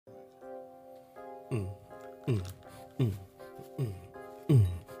I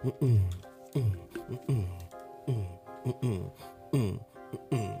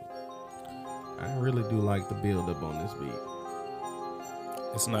really do like the build up on this beat.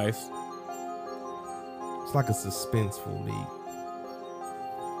 It's nice. It's like a suspenseful beat.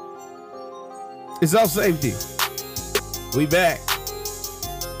 It's Off Safety. We back.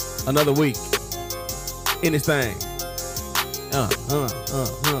 Another week in this thing.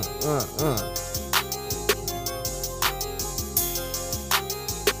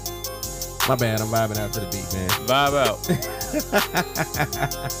 My bad, I'm vibing out to the beat, man. Vibe out.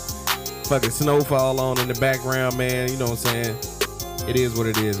 Fucking snowfall on in the background, man. You know what I'm saying? It is what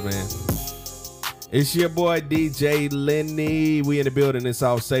it is, man. It's your boy DJ Lenny. We in the building. It's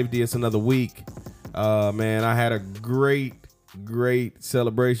Off Safety. It's another week. Man, I had a great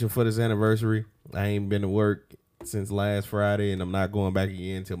celebration for this anniversary. I ain't been to work since last Friday, and I'm not going back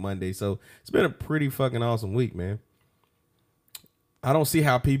again until Monday. So it's been a pretty fucking awesome week, man. I don't see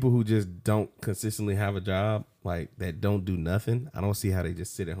how people who just don't consistently have a job, like that don't do nothing, I don't see how they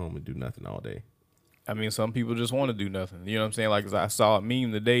just sit at home and do nothing all day. I mean, some people just want to do nothing. You know what I'm saying? Like, I saw a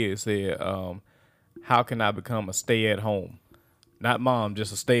meme today. It said, how can I become a stay at home? Not mom,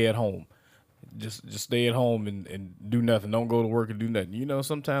 just a stay at home. Just stay at home and do nothing. Don't go to work and do nothing. You know,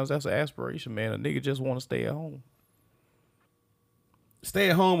 sometimes that's an aspiration, man. A nigga just want to stay at home.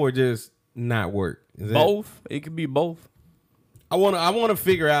 Stay at home or just not work? Both. It could be both. I want to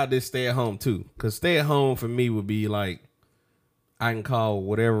figure out this stay at home too, because stay at home for me would be like I can call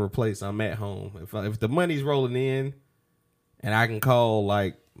whatever place I'm at home. If the money's rolling in, and I can call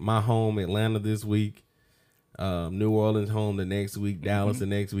like my home Atlanta this week, New Orleans home the next week, Dallas the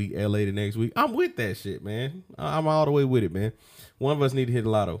next week, LA the next week. I'm with that shit, man. I'm all the way with it, man. One of us need to hit the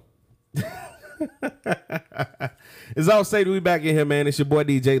lotto. It's All Safety. We back in here, man. It's your boy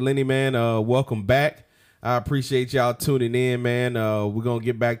DJ Lenny, man. Welcome back. I appreciate y'all tuning in, man. We're going to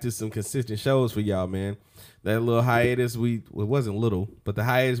get back to some consistent shows for y'all, man. That little hiatus, it wasn't little, but the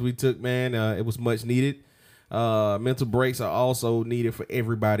hiatus we took, man, it was much needed. Mental breaks are also needed for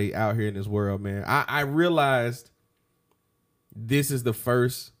everybody out here in this world, man. I realized this is the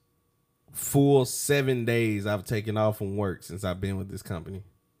first full 7 days I've taken off from work since I've been with this company.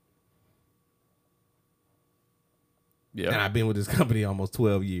 Yeah. And I've been with this company almost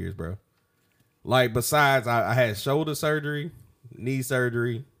 12 years, bro. Like, besides, I had shoulder surgery, knee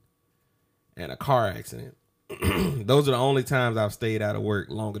surgery, and a car accident. Those are the only times I've stayed out of work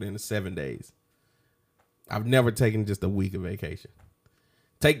longer than the 7 days. I've never taken just a week of vacation.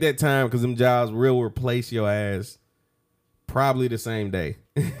 Take that time, because them jobs will replace your ass probably the same day.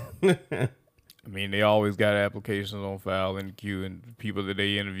 I mean, they always got applications on file in the queue and people that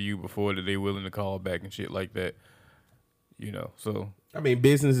they interview before that they willing to call back and shit like that. You know, so... I mean,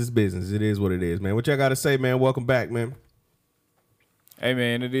 business is business. It is what it is, man. What y'all got to say, man? Welcome back, man. Hey,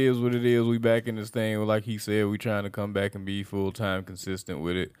 man, it is what it is. We back in this thing. Like he said, we trying to come back and be full-time consistent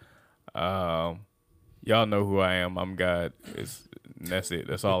with it. Y'all know who I am. I'm God. That's it.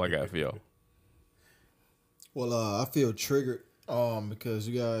 That's all I got for y'all. Well, I feel triggered because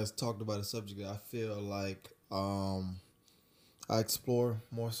you guys talked about a subject that I feel like I explore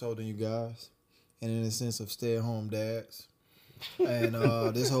more so than you guys. And in the sense of stay-at-home dads. And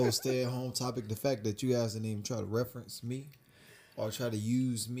this whole stay-at-home topic, the fact that you guys didn't even try to reference me or try to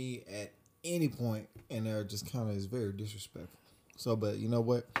use me at any point in there just kind of is very disrespectful. So, but you know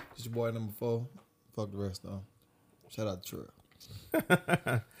what? It's your boy number 4. Fuck the rest, though. Shout out to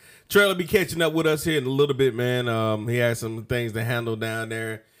Trail. Trail will be catching up with us here in a little bit, man. He has some things to handle down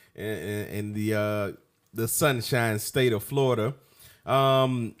there in the sunshine state of Florida.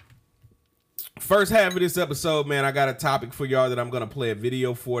 First half of this episode, man, I got a topic for y'all that I'm going to play a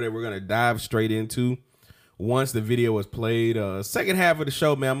video for that we're going to dive straight into once the video is played. Second half of the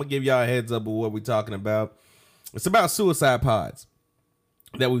show, man, I'm going to give y'all a heads up of what we're talking about. It's about suicide pods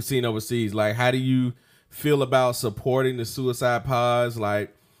that we've seen overseas. Like, how do you feel about supporting the suicide pods?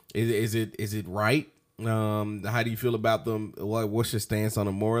 Like, is it right? How do you feel about them? What's your stance on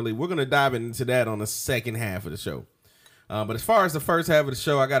them morally? We're going to dive into that on the second half of the show. But as far as the first half of the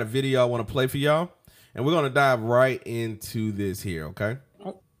show, I got a video I want to play for y'all. And we're going to dive right into this here, okay?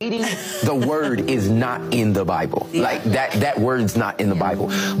 The word is not in the Bible. Like that word's not in the Bible.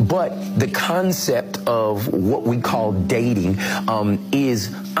 But the concept of what we call dating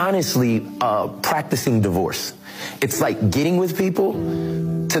is honestly practicing divorce. It's like getting with people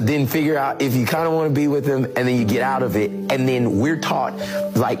to then figure out if you kind of want to be with them, and then you get out of it. And then we're taught,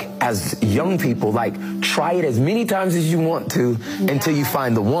 like, as young people, like, try it as many times as you want to until you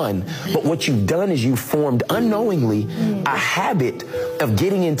find the one. But what you've done is you formed unknowingly a habit of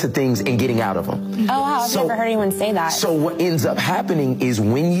getting into things and getting out of them. Oh, wow. I've never heard anyone say that. So what ends up happening is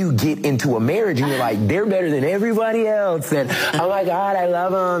when you get into a marriage and you're like, they're better than everybody else, and oh my God, I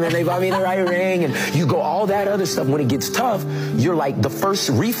love them, and they bought me the right ring, and you go all that other stuff. When it gets tough, you're like, the first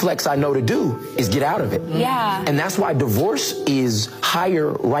reflex I know to do is get out of it. Yeah. And that's why divorce is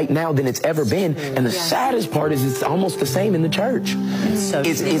higher right now than it's ever been. And the saddest part is it's almost the same in the church.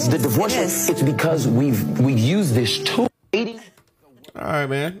 It's the divorce. It's because we've used this tool. All right,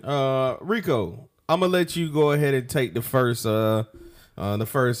 man. Rico, I'm gonna let you go ahead and take the first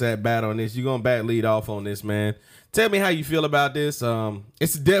at bat on this. You're gonna bat lead off on this, man. Tell me how you feel about this.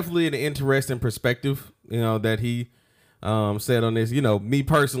 It's definitely an interesting perspective, that he said on this. Me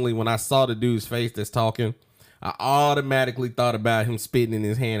personally, when I saw the dude's face that's talking, I automatically thought about him spitting in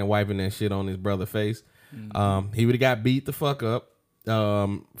his hand and wiping that shit on his brother's face. He would have got beat the fuck up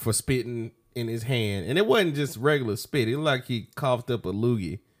for spitting in his hand, and it wasn't just regular spit. It looked like he coughed up a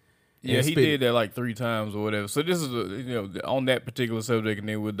loogie. Yeah, he did that like 3 times or whatever. So this is on that particular subject, and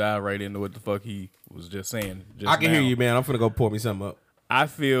then we'll dive right into what the fuck he was just saying. I can hear you, man. I'm finna go pour me something up. I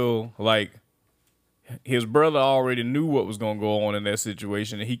feel like his brother already knew what was gonna go on in that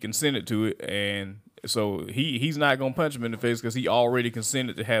situation, and he consented to it, and so he's not gonna punch him in the face because he already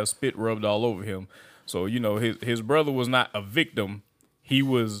consented to have spit rubbed all over him. So his brother was not a victim; he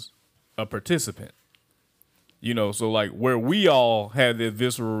was a participant. So like where we all had this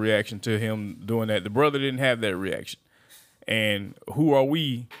visceral reaction to him doing that, the brother didn't have that reaction. And who are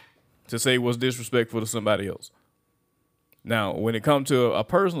we to say what's disrespectful to somebody else? Now, when it comes to a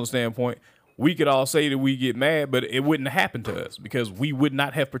personal standpoint, we could all say that we get mad, but it wouldn't happen to us because we would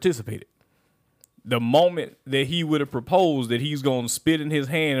not have participated. The moment that he would have proposed that he's going to spit in his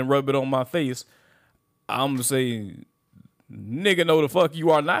hand and rub it on my face, I'm going to say, nigga, no the fuck you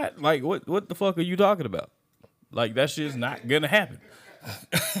are not. Like, what the fuck are you talking about? Like, that shit's not gonna happen.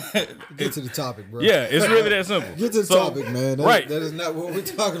 Get to the topic, bro. Yeah, it's really that simple. Get to the topic, man. Right. That is not what we're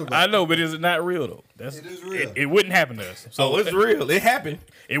talking about. I know, but is it not real, though? It is real. It wouldn't happen to us. So it's real. It happened.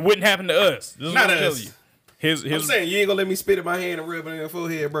 It wouldn't happen to us. This is Not what I'm us. telling you. I'm saying you ain't gonna let me spit in my hand and rub it on your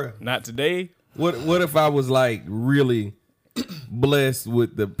forehead, bro. Not today. What if I was like really blessed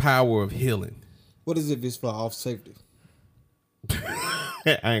with the power of healing? What is if it's for off safety?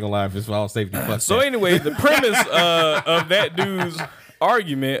 I ain't gonna lie, if it's for all safety. Fuck So that. anyway, the premise of that dude's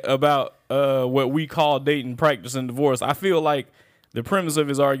argument about what we call dating, practice, and divorce, I feel like the premise of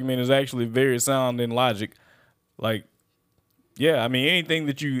his argument is actually very sound in logic. Like, yeah, I mean, anything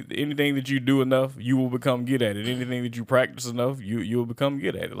that you do enough, you will become good at it. Anything that you practice enough, you'll become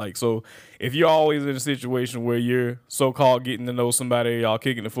good at it. Like, so if you're always in a situation where you're so-called getting to know somebody, y'all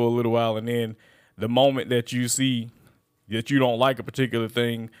kicking it for a little while, and then the moment that you see that you don't like a particular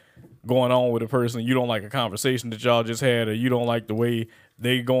thing going on with a person, you don't like a conversation that y'all just had, or you don't like the way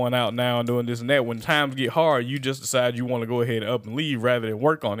they going out now and doing this and that, when times get hard, you just decide you want to go ahead and up and leave rather than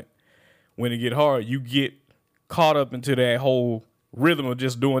work on it. When it get hard, you get caught up into that whole rhythm of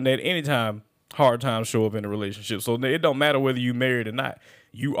just doing that anytime hard times show up in a relationship. So it don't matter whether you married or not.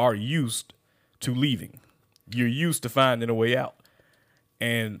 You are used to leaving. You're used to finding a way out.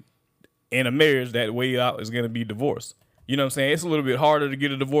 And in a marriage, that way out is going to be divorce. You know what I'm saying? It's a little bit harder to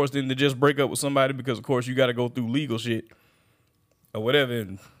get a divorce than to just break up with somebody because, of course, you got to go through legal shit or whatever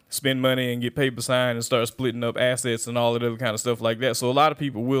and spend money and get paper signed and start splitting up assets and all that other kind of stuff like that. So a lot of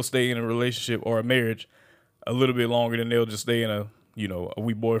people will stay in a relationship or a marriage a little bit longer than they'll just stay in a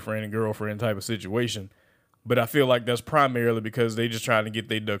wee boyfriend and girlfriend type of situation. But I feel like that's primarily because they just trying to get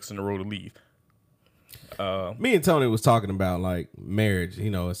their ducks in a row to leave. Me and Tony was talking about like marriage.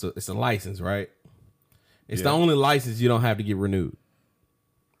 It's a license, right? It's the only license you don't have to get renewed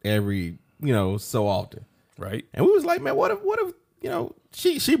every so often, right? And we was like, man, what if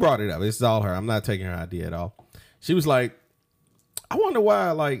she brought it up. It's all her. I'm not taking her idea at all. She was like, I wonder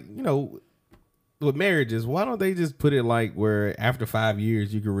why, with marriages, why don't they just put it like where after 5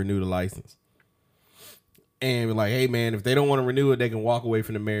 years you can renew the license? And we're like, hey man, if they don't want to renew it, they can walk away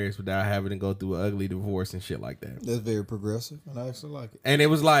from the marriage without having to go through an ugly divorce and shit like that. That's very progressive, and I actually like it. And it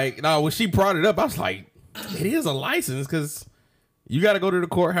was like, no, when she brought it up, I was like, it is a license because you got to go to the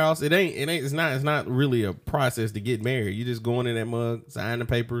courthouse. It's not really a process to get married. You just go in that mug, sign the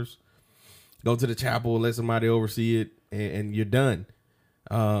papers, go to the chapel, let somebody oversee it, and you're done.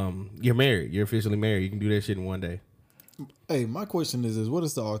 You're married. You're officially married. You can do that shit in one day. Hey, my question is what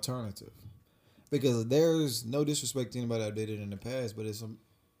is the alternative? Because there's no disrespect to anybody that did it in the past, but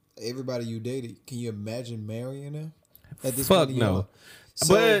everybody you dated, can you imagine marrying them? At this Fuck point in no. your-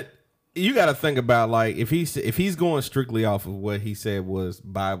 So, But you got to think about, like, if he's going strictly off of what he said was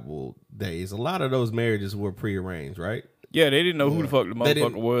Bible days, a lot of those marriages were prearranged, right? Yeah, they didn't know who the fuck the They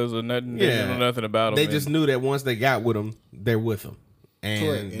didn't- motherfucker was or nothing. They didn't know nothing about him. They just knew that once they got with him, they're with him,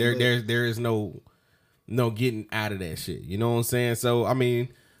 and Correct. there is no getting out of that shit. You know what I'm saying? So I mean,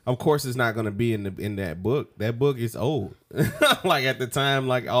 of course, it's not going to be in that book. That book is old. Like at the time,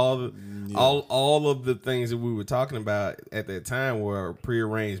 like all of the things that we were talking about at that time were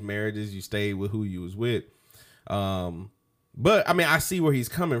prearranged marriages. You stayed with who you was with. But I mean, I see where he's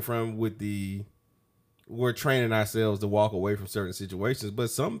coming from with we're training ourselves to walk away from certain situations, but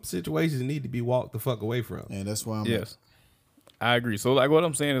some situations need to be walked the fuck away from. and that's why I'm Yes, I agree. So like what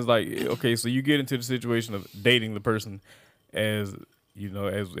I'm saying is like, okay, so you get into the situation of dating the person as you know,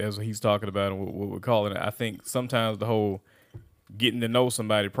 as he's talking about and what we're calling it. I think sometimes the whole getting to know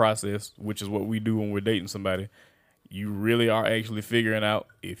somebody process, which is what we do when we're dating somebody, you really are actually figuring out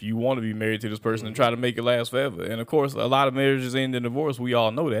if you want to be married to this person and try to make it last forever. And of course, a lot of marriages end in divorce. We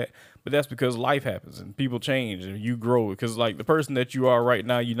all know that, but that's because life happens and people change and you grow. Because like the person that you are right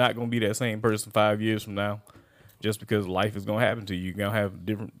now, you're not going to be that same person 5 years from now. Just because life is going to happen to you. You're going to have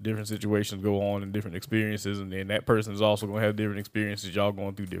different situations go on and different experiences. And then that person is also going to have different experiences. Y'all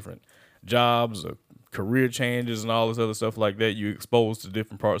going through different jobs or career changes and all this other stuff like that. You're exposed to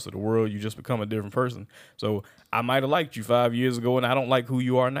different parts of the world. You just become a different person. So I might have liked you 5 years ago and I don't like who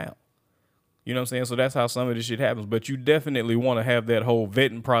you are now. You know what I'm saying? So that's how some of this shit happens. But you definitely want to have that whole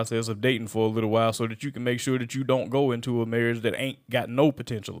vetting process of dating for a little while so that you can make sure that you don't go into a marriage that ain't got no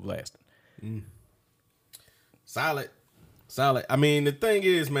potential of lasting. Solid. I mean, the thing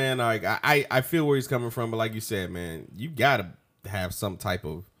is, man, like I feel where he's coming from, but like you said, man, you gotta have some type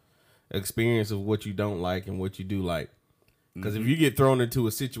of experience of what you don't like and what you do like. Because if you get thrown into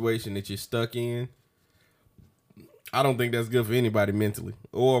a situation that you're stuck in, I don't think that's good for anybody mentally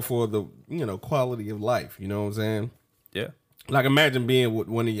or for the quality of life. You know what I'm saying? Yeah. Like imagine being with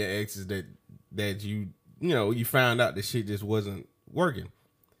one of your exes that you found out that shit just wasn't working.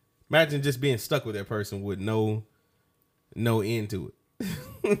 Imagine just being stuck with that person with no end to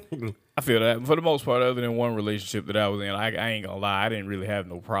it. I feel that for the most part, other than one relationship that I was in, I ain't gonna lie, I didn't really have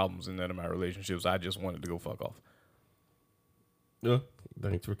no problems in none of my relationships. I just wanted to go fuck off.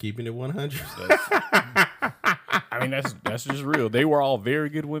 Thanks for keeping it 100. I mean, that's just real. They were all very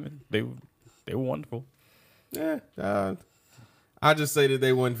good women. They were wonderful. Yeah, I just say that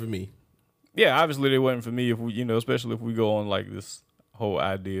they wasn't for me. Yeah, obviously they wasn't for me. If we, especially if we go on like this whole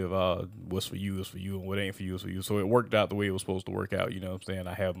idea of what's for you is for you and what ain't for you is for you. So it worked out the way it was supposed to work out. You know what I'm saying?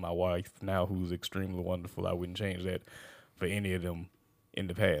 I have my wife now who's extremely wonderful. I wouldn't change that for any of them in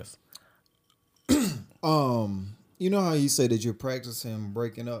the past. You know how you say that you're practicing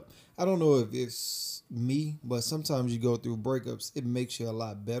breaking up? I don't know if it's me, but sometimes you go through breakups, it makes you a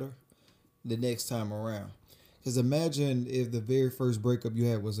lot better the next time around. Because imagine if the very first breakup you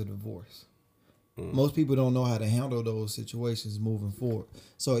had was a divorce. Most people don't know how to handle those situations moving forward.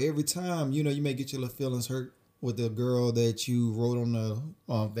 So every time, you may get your little feelings hurt with the girl that you wrote on the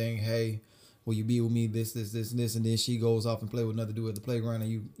thing, hey, will you be with me, this, and then she goes off and play with another dude at the playground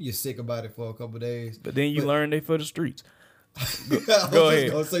and you're sick about it for a couple of days. But then you learn they for the streets. Go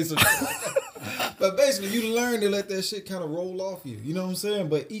ahead. Gonna say something like that. But basically, you learn to let that shit kind of roll off you. You know what I'm saying?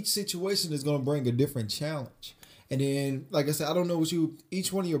 But each situation is going to bring a different challenge. And then, like I said, I don't know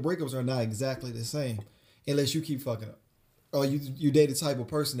each one of your breakups are not exactly the same unless you keep fucking up. Or you date the type of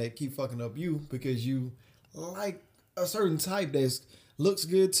person that keep fucking up you because you like a certain type that looks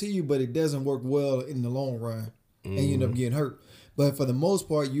good to you, but it doesn't work well in the long run. And you end up getting hurt. But for the most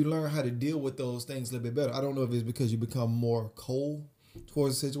part, you learn how to deal with those things a little bit better. I don't know if it's because you become more cold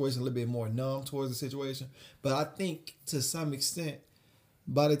towards the situation, a little bit more numb towards the situation. But I think to some extent,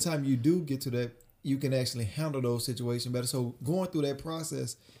 by the time you do get to that, you can actually handle those situations better. So going through that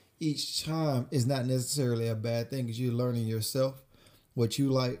process each time is not necessarily a bad thing because you're learning yourself, what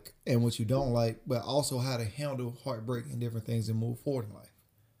you like and what you don't like, but also how to handle heartbreak and different things and move forward in life.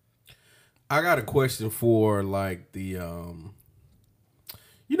 I got a question for like the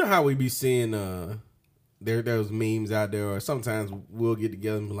you know how we be seeing there's memes out there, or sometimes we'll get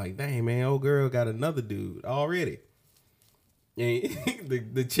together and be like, dang man, old girl got another dude already. And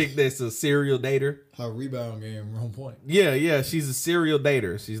the chick that's a serial dater. Her rebound game on point. Yeah, she's a serial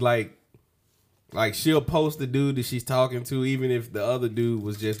dater. She's like she'll post the dude that she's talking to, even if the other dude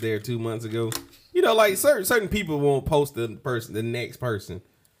was just there 2 months ago. Like certain people won't post the next person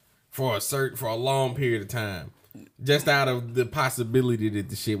for a long period of time, just out of the possibility that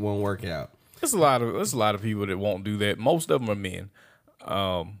the shit won't work out. There's a lot of people that won't do that. Most of them are men.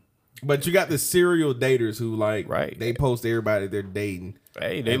 But you got the serial daters who like Right. they post everybody they're dating.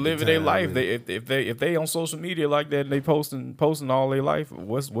 Hey, they at the living their time, life. and- If they on social media like that and they posting all their life,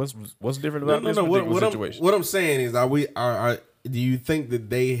 what's different about this particular situation? What I'm saying is, do you think that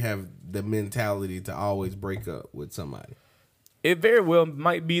they have the mentality to always break up with somebody? It very well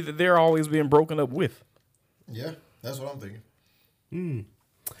might be that they're always being broken up with. Yeah, that's what I'm thinking.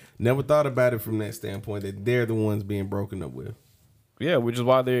 Never thought about it from that standpoint that they're the ones being broken up with. Yeah, which is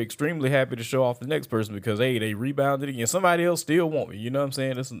why they're extremely happy to show off the next person because hey, they rebounded again. Somebody else still want me. You know what I'm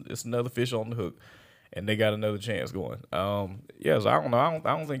saying? It's another fish on the hook, and they got another chance going. Yes, I don't know. I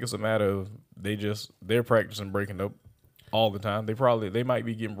don't think it's a matter of they're practicing breaking up all the time. They might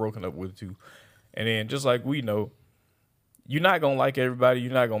be getting broken up with too. And then just like we know, you're not gonna like everybody.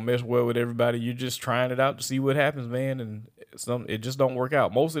 You're not gonna mesh well with everybody. You're just trying it out to see what happens, man. And it just don't work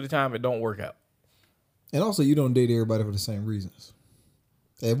out. Most of the time, it don't work out. And also, you don't date everybody for the same reasons.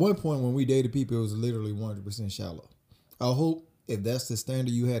 At one point, when we dated people, it was literally 100% shallow. I hope if that's the standard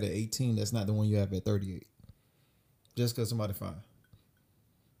you had at 18, that's not the one you have at 38. Just because somebody fine.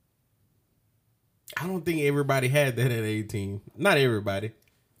 I don't think everybody had that at 18. Not everybody.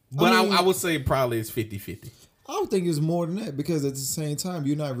 But I would say probably it's 50-50. I would think it's more than that because at the same time,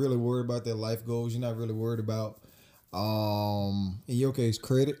 you're not really worried about their life goals. You're not really worried about, in your case,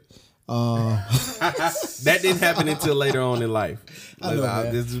 credit. That didn't happen until later on in life. I know,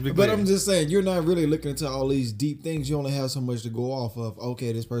 man. This is But I'm just saying, you're not really looking into all these deep things. You only have so much to go off of.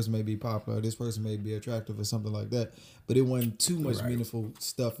 Okay, this person may be popular, this person may be attractive, or something like that. But it wasn't too much meaningful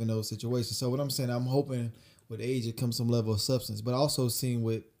stuff in those situations. So what I'm saying, I'm hoping with age it comes some level of substance, but also seeing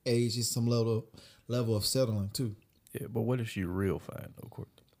with age is some level of settling too. Yeah, but what if she real fine though, Court?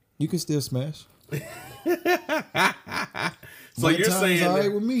 You can still smash. So you're saying all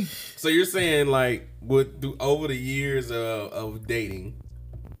right with me. So you're saying like over the years of dating,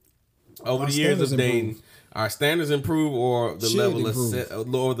 Our standards improve. our standards improve, or the Should level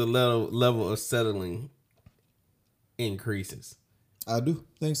improve. or the level of settling increases. I do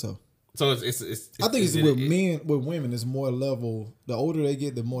think so. So it's I think it's with men, with women, it's more level. The older they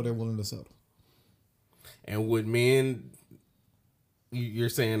get, the more they're willing to settle. And with men, you're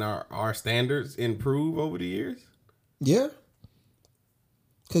saying our standards improve over the years? Yeah.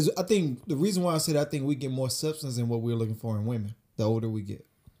 Because I think the reason why I said I think we get more substance than what we're looking for in women the older we get.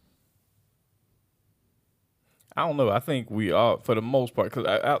 I don't know. I think we are for the most part because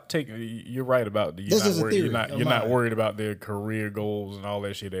I'll take you're right about the That's just a theory you're not worried about their career goals and all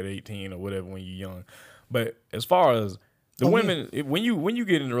that shit at 18 or whatever when you're young. But as far as the women, when you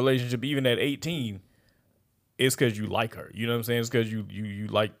get in a relationship even at 18, it's because you like her. You know what I'm saying? It's because you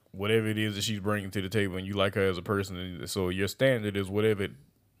like whatever it is that she's bringing to the table and you like her as a person. And so your standard is whatever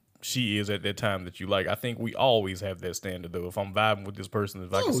she is at that time that you like. I think we always have that standard though. If I'm vibing with this person,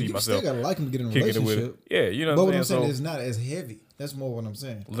 if I can see you myself still gotta like them to get in a kicking it relationship. with it. Yeah, you know But what what I'm saying So is not as heavy. That's more what I'm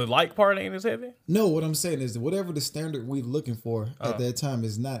saying. the like part ain't as heavy. No, what I'm saying is that whatever the standard we're looking for at that time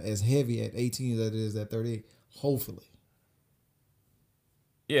is not as heavy at 18 as it is at 38. Hopefully.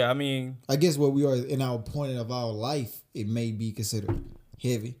 Yeah, I mean, I guess where we are in our point of our life, it may be considered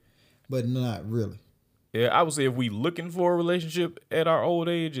heavy, but not really. yeah, I would say if we looking for a relationship at our old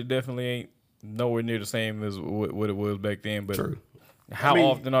age, it definitely ain't nowhere near the same as what it was back then. But True. how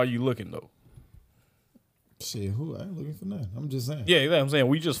often are you looking though? Shit, I ain't looking for nothing. I'm just saying. Yeah, that's what I'm saying.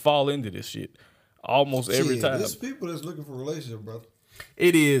 We just fall into this shit almost every Shit, time. there's people that's looking for a relationship, brother.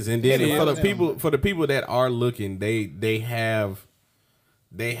 It is, and then It is. for the people that are looking, they have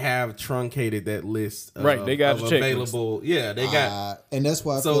truncated that list. Right, they got of the checklist. available. Yeah, they got. And that's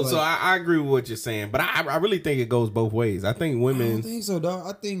why I So feel like, I agree with what you're saying, but I really think it goes both ways. I think I don't women. think so, dog.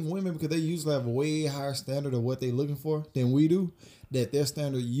 I think women, because they usually have a way higher standard of what they're looking for than we do, that their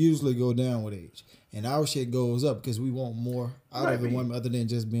standard usually go down with age. And our shit goes up because we want more out of the woman other than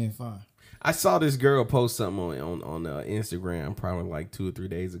just being fine. I saw this girl post something on Instagram probably like 2 or 3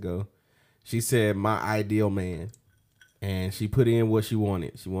 days ago. She said, "My ideal man," and she put in what she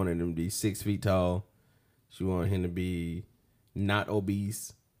wanted. She wanted him to be 6 feet tall. She wanted him to be not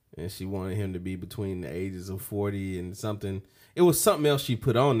obese, and she wanted him to be between the ages of 40 and something. It was something else she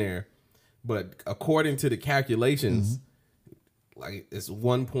put on there, but according to the calculations, like it's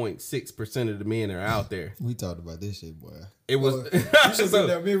 1.6% of the men are out there. We talked about this shit, boy. It was. You should So-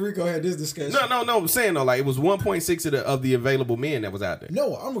 that. Me and Rico had this discussion. No. I'm saying though, like it was 1.6 of the available men that was out there.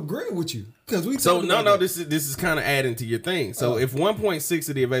 No, I'm agreeing with you because we. So talked no, about that. this is kind of adding to your thing. So if 1.6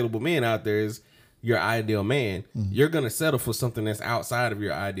 of the available men out there is your ideal man, you're gonna settle for something that's outside of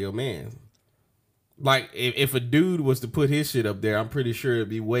your ideal man. Like if a dude was to put his shit up there, I'm pretty sure it'd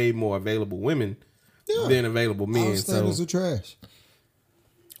be way more available women than available Our men. So standards are trash.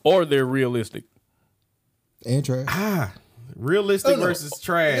 or they're realistic. And trash. Realistic No. versus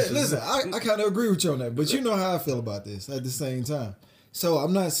trash. Listen, I kind of agree with you on that, but you know how I feel about this at the same time. So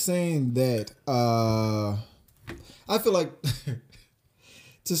I'm not saying that. I feel like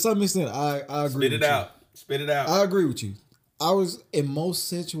to some extent I agree. Spit it out. Spit it out. I agree with you. I was in most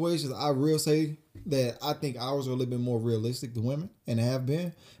situations. I will say that I think ours are a little bit more realistic than women, and have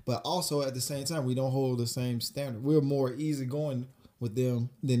been. But also at the same time, we don't hold the same standard. We're more easygoing with them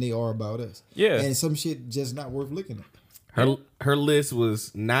than they are about us. Yeah. And some shit just not worth looking at. Her list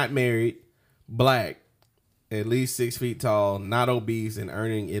was not married, black, at least 6 feet tall, not obese, and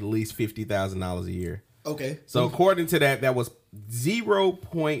earning at least $50,000 a year. Okay. So according to that was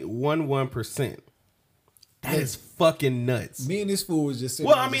 0.11%. That is fucking nuts. Me and this fool was just sitting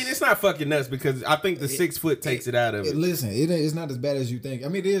Well, there I mean, just- it's not fucking nuts because I think the 6 foot takes it out of it. Listen, it's not as bad as you think. I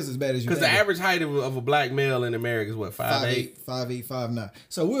mean, it is as bad as you think. Because the average height of a black male in America is what, 5'8"? 5'8", 5'9".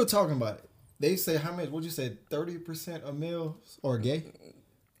 So we were talking about it. They say how much? What'd you say? 30% of males are gay.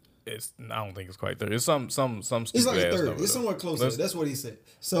 I don't think it's quite 30. It's some stupid It's like a ass third. number, It's though. somewhere close to that. That's what he said.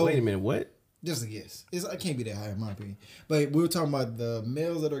 So Wait a minute, what? just a guess. I can't be that high in my opinion. But we were talking about the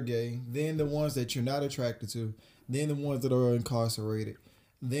males that are gay, then the ones that you're not attracted to, then the ones that are incarcerated.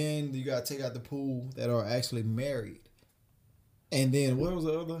 Then you got to take out the pool that are actually married. And then what was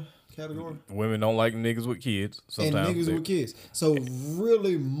the other category? Women don't like niggas with kids. And Sometimes niggas with kids. So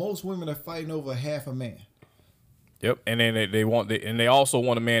really, most women are fighting over half a man. Yep, and then they also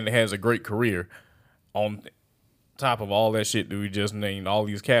want a man that has a great career. On top of all that shit that we just named, all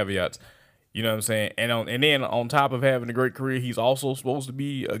these caveats, you know what I'm saying? And then on top of having a great career, he's also supposed to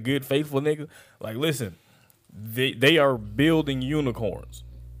be a good, faithful nigga. Like, listen, they are building unicorns.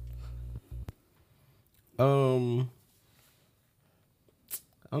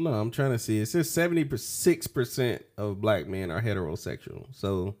 I don't know. I'm trying to see. It says 76% of black men are heterosexual.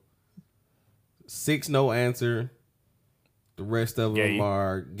 So 6 no answer. The rest of Gay. them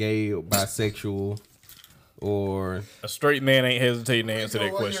are gay or bisexual or A straight man ain't hesitating to answer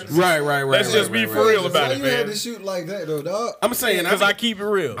that question. right. Let's just be for real about Why it, you had man. to shoot like that though, dog? I'm saying Because I keep it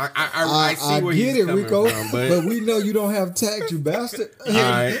real. I see I where get he's it, coming Rico, from, but we know you don't have tact, you bastard. all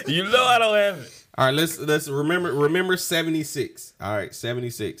right. You know I don't have it. All right, let's remember 76. All right,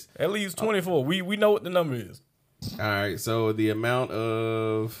 76. At least 24. We know what the number is. All right, so the amount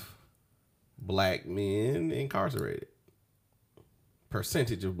of black men incarcerated.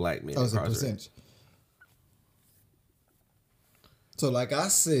 Percentage of black men That was a incarcerated. percentage. So, like I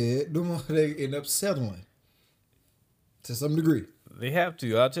said, they end up settling to some degree. They have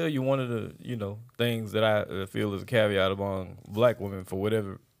to. I'll tell you one of the, things that I feel is a caveat among black women for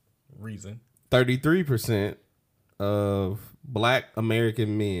whatever reason. 33% of black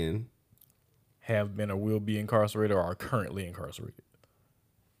American men. Have been or will be incarcerated or are currently incarcerated.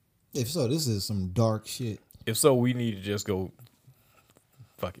 If so, this is some dark shit. If so, we need to just go.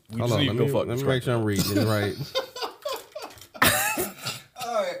 Fuck it. We Hold just on, need to go fuck let this me make crap. sure I'm reading it right.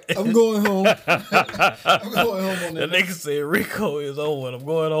 All right, I'm going home. I'm going home on The that. nigga said Rico is old and I'm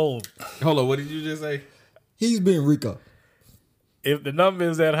going home. Hold on, what did you just say? He's been Rico. If the number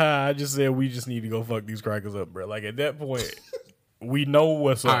is that high, I just said we just need to go fuck these crackers up, bro. Like at that point, we know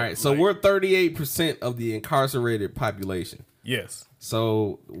what's up. All right, so Like, we're 38% of the incarcerated population. yes.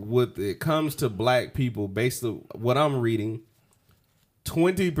 So when it comes to black people, based on what I'm reading,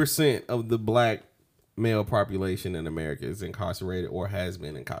 20% of the black male population in America is incarcerated or has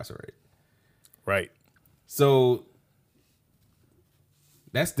been incarcerated. Right. So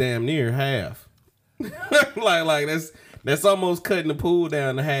that's damn near half. like that's almost cutting the pool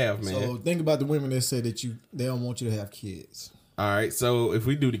down to half, man. So think about the women that say that they don't want you to have kids. All right, so if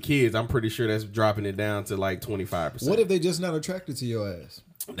we do the kids, I'm pretty sure that's dropping it down to like 25%. What if they just not attracted to your ass?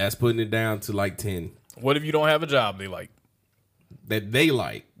 That's putting it down to like 10 What if you don't have a job they like? that they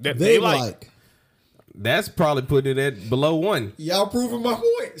like. That They like. That's probably putting it at below 1. Y'all proving my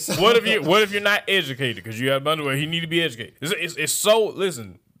point. So- What if you're not educated? Because you have underwear, you need to be educated. It's so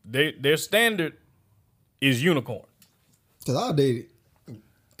listen. Their standard is unicorn. Cause I'll date it.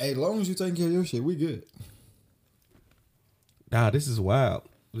 Hey, as long as you taking care of your shit, we good. Nah, this is wild.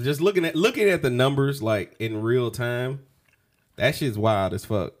 Just looking at the numbers like in real time, that shit's wild as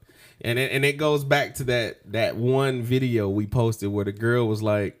fuck. And it goes back to that one video we posted where the girl was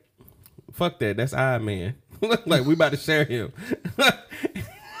like, "Fuck that, that's Iron Man." Like we about to share him.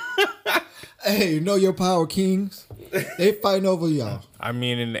 Hey, you know your power kings? They fighting over y'all. I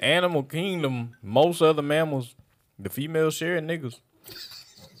mean, in the animal kingdom, most other mammals, the females share niggas.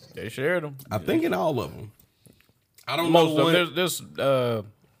 They share them. I think in all of them. I don't Most know of what. there's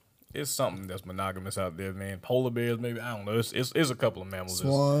It's something that's monogamous out there, man. Polar bears, maybe. I don't know. It's a couple of mammals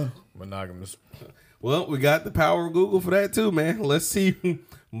Swan. that's monogamous. Well, we got the power of Google for that too, man. Let's see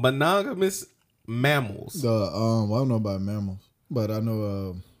monogamous mammals. I don't know about mammals, but I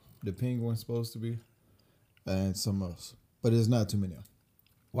know the penguin's supposed to be, and some else, but there's not too many.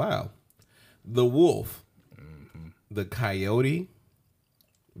 Wow. The wolf, the coyote,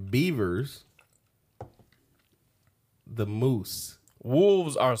 beavers, the moose.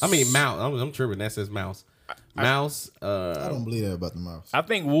 Wolves are. I mean, mouse. I'm tripping. That says mouse. Mouse. I don't believe that about the mouse. I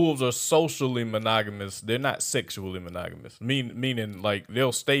think wolves are socially monogamous. They're not sexually monogamous. Meaning, like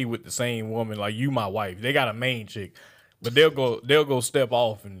they'll stay with the same woman. Like you, my wife. They got a main chick, but they'll go step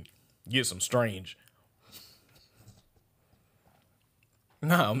off and get some strange.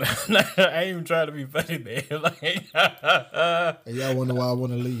 No, man, I ain't even trying to be funny, man. Like, And y'all wonder why I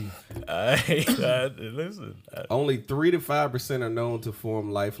want to leave. Listen. Only 3 to 5% are known to form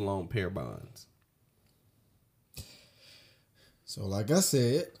lifelong pair bonds. So, like I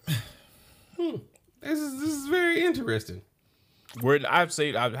said, This is very interesting. I've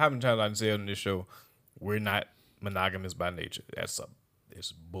said how many times I've said on this show, we're not monogamous by nature.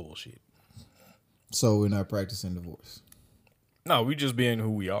 It's bullshit. so we're not practicing divorce. No, we just being who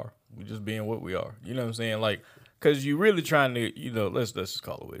we are. We just being what we are. You know what I'm saying? Like, cause you really trying to, let's just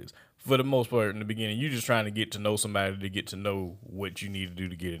call it what it is. For the most part, in the beginning, you just trying to get to know somebody to get to know what you need to do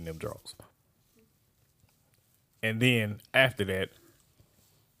to get in them draws. And then after that,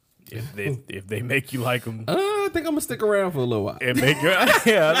 if they make you like them, I think I'm gonna stick around for a little while. and make you,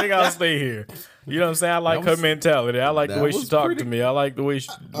 yeah, I think I'll stay here. You know what I'm saying? I like her mentality. I like the that way she was talked pretty- to me. I like the way she,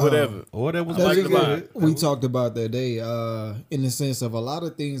 whatever. Or that was That's like just the what we talked about that day, in the sense of a lot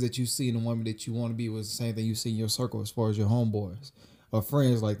of things that you see in a woman that you want to be was the same thing you see in your circle as far as your homeboys or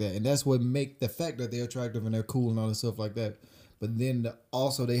friends like that. And that's what make the fact that they're attractive and they're cool and all this stuff like that. But then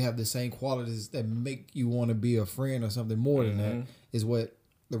also they have the same qualities that make you want to be a friend or something more than that is what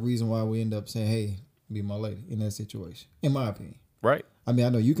the reason why we end up saying, hey, be my lady in that situation, in my opinion. Right? I mean, I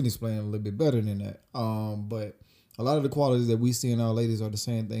know you can explain it a little bit better than that. But a lot of the qualities that we see in our ladies are the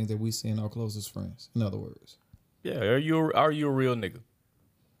same things that we see in our closest friends. In other words, Yeah. Are you a real nigga?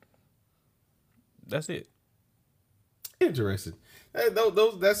 That's it. Interesting.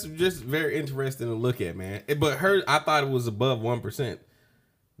 That's just very interesting to look at, man. But I thought it was above 1%.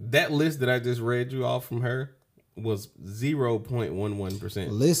 That list that I just read you off from her was 0.11%.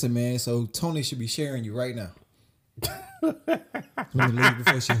 listen, man. So Tony should be sharing you right now. Let me leave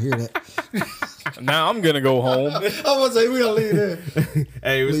before she hear that. Now I'm gonna go home. I'm gonna say we gonna leave there.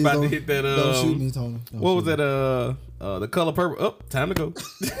 Hey, we're Please about to don't- hit that. Don't shoot me, Tony. Don't What was shoot that? The Color Purple. Oh, time to go.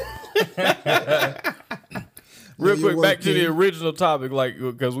 Real your quick, work, back to the King. original topic, like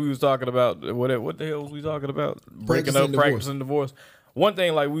because we was talking about what the hell was we talking about? Breaking up, Practicing divorce. practicing divorce. One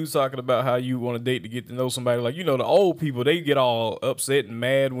thing, like we was talking about how you want to date to get to know somebody. Like the old people, they get all upset and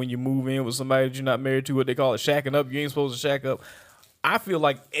mad when you move in with somebody that you're not married to. What they call it, shacking up. You ain't supposed to shack up. I feel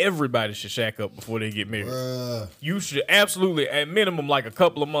like everybody should shack up before they get married. Bruh. You should absolutely, at minimum, like a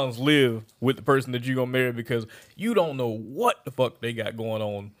couple of months, live with the person that you're gonna marry because you don't know what the fuck they got going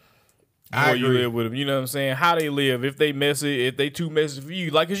on. I Before you agree. live with them, you know what I'm saying? How they live, if they messy, if they too messy for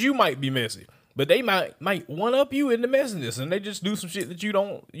you, like, cause you might be messy, but they might one up you in the messiness, and they just do some shit that you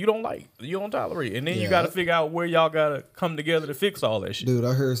don't like, you don't tolerate, and then you Yeah. got to figure out where y'all gotta come together to fix all that shit. Dude,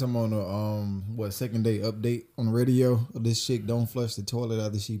 I heard some on the second day update on the radio of this chick don't flush the toilet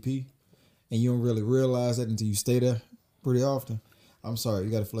after she pee, and you don't really realize that until you stay there pretty often. I'm sorry,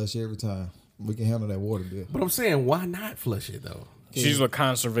 you got to flush every time. We can handle that water bill. But I'm saying, why not flush it though? She's a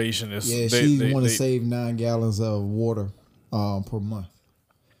conservationist. Yeah, she want to save 9 gallons of water per month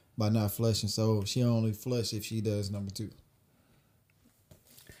by not flushing. So she only flush if she does number 2.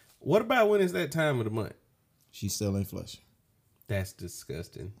 What about when it's that time of the month? She still ain't flushing. That's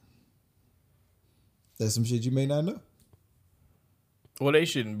disgusting. That's some shit you may not know. Well, that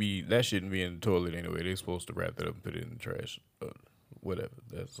shouldn't be in the toilet anyway. They're supposed to wrap it up and put it in the trash, whatever.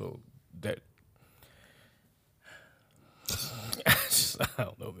 I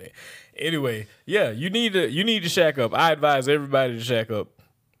don't know, man. Anyway, yeah, you need to shack up. I advise everybody to shack up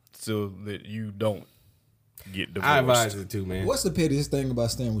so that you don't get divorced. I advise it too, man. What's the pettiest thing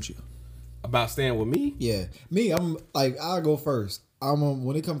about staying with you? About staying with me? Yeah, me, I'm like, I'll go first.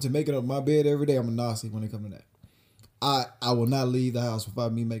 When it comes to making up my bed every day, I'm a Nazi when it comes to that. I will not leave the house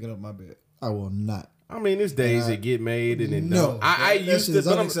without me making up my bed. I will not. I mean, there's days that get made and then No, don't. I that used shit to. is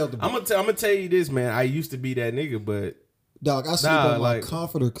But unacceptable. I'm gonna tell you this, man. I used to be that nigga, but Dog, I sleep Nah, on my like-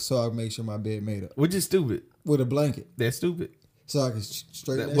 comforter so I can make sure my bed made up which is stupid. with a blanket That's stupid. so I can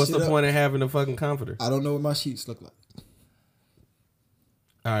straighten that What's shit the up. point of having a fucking comforter? I don't know what my sheets look like.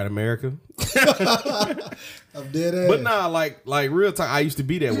 All right, America. I'm dead ass. But nah, like real talk, I used to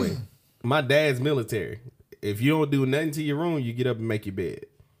be that way. My dad's military. If you don't do nothing to your room, you get up and make your bed.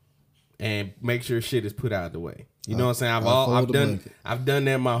 And make sure shit is put out the way. You know what I'm saying? I've done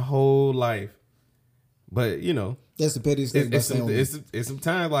that my whole life. But you know, that's the pettiest thing. It's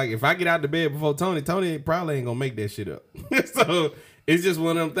sometimes like if I get out the bed before Tony probably ain't gonna make that shit up. So it's just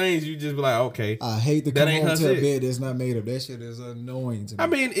one of them things you just be like, okay. I hate to come home to a bed that's not made up. That shit is annoying to me. I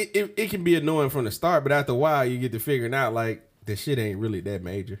mean, it can be annoying from the start, but after a while you get to figuring out like the shit ain't really that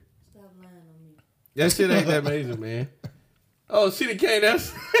major. Stop lying on me. That shit ain't that major, man. Oh, she done came down.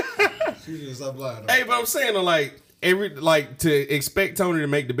 She just stop lying. Hey, but I'm saying to expect Tony to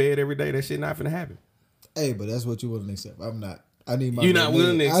make the bed every day, that shit not finna happen. Hey, but that's what you wouldn't accept. I'm not. I need my. You're not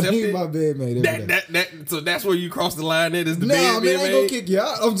willing to accept it. I need my bed made every day. So that's where you cross the line. That is the bed I being ain't made. gonna kick you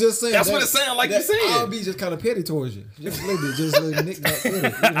out. I'm just saying. That's what it sounds like you saying. I'll be just kind of petty towards you. Just a little bit. Just a little knick-knack petty. You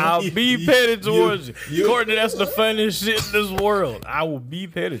know? I'll be petty towards you. Courtney, that's the funniest shit in this world. I will be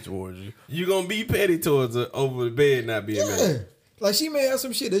petty towards you. You gonna be petty towards her over the bed not being made. Like she may have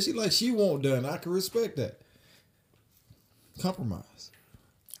some shit that she won't done. I can respect that. Compromise.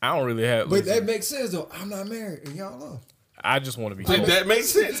 I don't really have. But that makes sense though. I'm not married and y'all are. I just want to be. That makes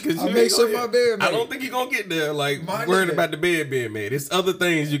sense because I make sure my bed made. I don't think you're gonna get there like worried about the bed being made. It's other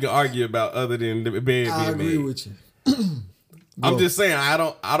things you can argue about other than the bed being made. I agree with you. I'm just saying I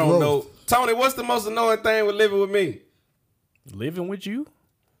don't know. Tony, what's the most annoying thing with living with me? Living with you?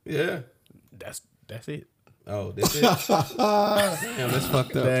 Yeah. That's it. Oh, that's it. Damn, that's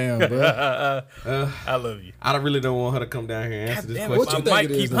fucked up. Damn, bro. I love you. I really don't want her to come down here and answer this question. What you My think mic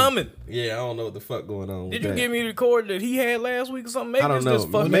it is keep then? humming. Yeah, I don't know what the fuck going on. Did you give me the cord that he had last week or something? Maybe I don't it's know. this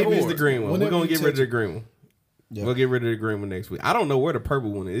fucking Maybe it's cord. the green one. We're Whenever gonna you get rid of touch the it. green one. Yeah. We'll get rid of the green one next week. I don't know where the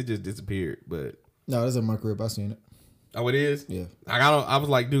purple one is. It just disappeared. But No, that's in my crib. I seen it. oh, it is. Yeah. I was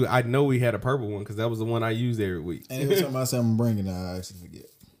like, dude, I know we had a purple one because that was the one I used every week. And it was something I said I'm bringing that I actually forget.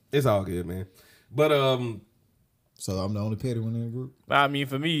 It's all good, man. But So I'm the only petty one in the group. I mean,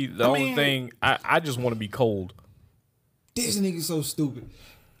 for me, the only thing, I just want to be cold. This nigga's so stupid.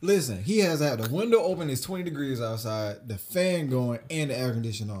 Listen, he has to have the window open. It's 20 degrees outside, the fan going, and the air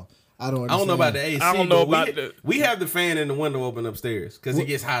conditioner on. I don't know about the AC. I don't know but about we have the fan and the window open upstairs because it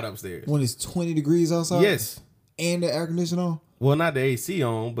gets hot upstairs. When it's 20 degrees outside? Yes. And the air conditioner on? Well, not the AC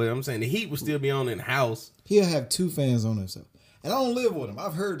on, but I'm saying the heat will still be on in the house. He'll have 2 fans on himself. And I don't live with him.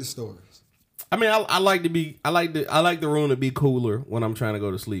 I've heard the stories. I mean, I like the room to be cooler when I'm trying to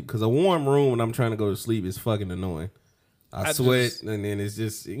go to sleep because a warm room when I'm trying to go to sleep is fucking annoying. I sweat and then it's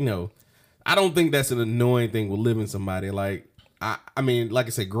just I don't think that's an annoying thing with living somebody. Like I mean, like I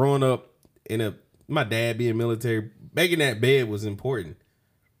said, growing up my dad being military, making that bed was important,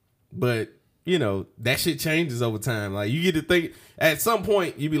 but that shit changes over time. Like you get to think at some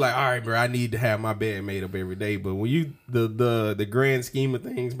point you be like, all right, bro, I need to have my bed made up every day. But when you the grand scheme of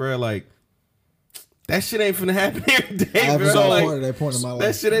things, bro, like. That shit ain't finna happen every day, I haven't bro. got Like, to that point in my life.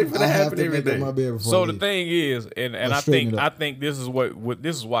 that shit ain't finna I have happen to every make up day. my bed before So I the leave. thing is, and straighten it I up. think this is what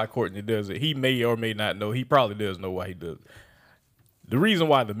this is why Courtney does it. He may or may not know. He probably does know why he does it. The reason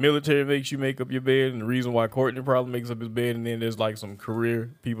why the military makes you make up your bed, and the reason why Courtney probably makes up his bed, and then there's like some career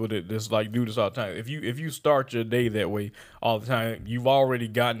people that just like do this all the time. If you start your day that way all the time, you've already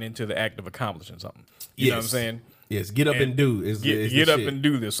gotten into the act of accomplishing something. You know what I'm saying? Yes, get up and do. Get up and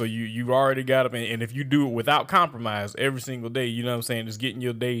do this. So you already got up, and if you do it without compromise every single day, you know what I'm saying, just getting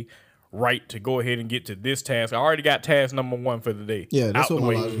your day right to go ahead and get to this task. I already got task number 1 for the day. Yeah, that's out what the my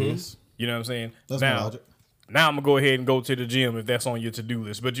way. logic is. You know what I'm saying? That's my logic. Now I'm gonna go ahead and go to the gym if that's on your to-do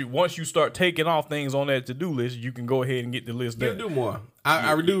list. But once you start taking off things on that to-do list, you can go ahead and get the list You done. do more.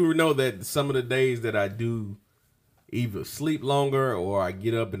 I do know that some of the days that I do either sleep longer or I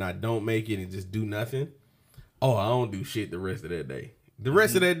get up and I don't make it and just do nothing. Oh, I don't do shit the rest of that day. The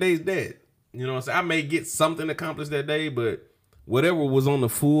rest of that day is dead. You know what I'm saying? I may get something accomplished that day, but whatever was on the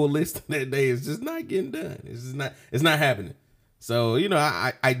full list that day is just not getting done. It's not happening. So,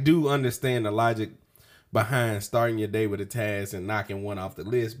 I do understand the logic behind starting your day with a task and knocking one off the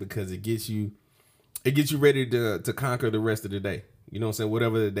list because it gets you ready to conquer the rest of the day. You know what I'm saying?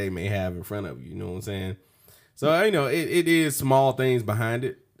 Whatever the day may have in front of you. You know what I'm saying? So, it is small things behind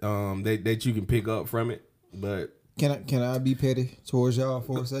it that you can pick up from it. But Can I be petty towards y'all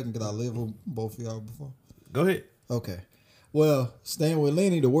for a second? Because I lived with both of y'all before. go ahead. Okay. Well, staying with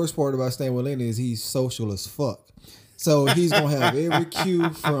Lenny, the worst part about staying with Lenny is he's social as fuck. So he's going to have every cue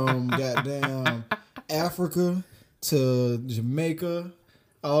from goddamn Africa to Jamaica.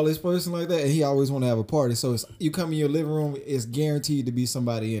 all this person like that, and he always want to have a party. So it's, you come in your living room, it's guaranteed to be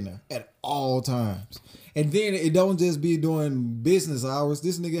somebody in there at all times. And then it don't just be during business hours.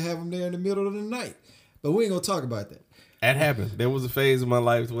 This nigga have him there in the middle of the night. But we ain't gonna talk about that. That happened. There was a phase of my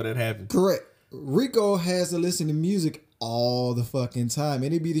life where that happened. Correct. Rico has to listen to music all the fucking time,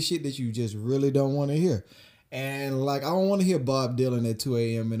 and it be the shit that you just really don't want to hear. And like, I don't want to hear Bob Dylan at 2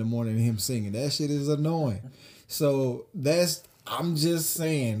 a.m. in the morning and him singing. That shit is annoying. So I'm just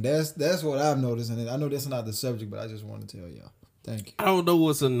saying, that's what I've noticed. And I know that's not the subject, but I just want to tell y'all. Thank you. I don't know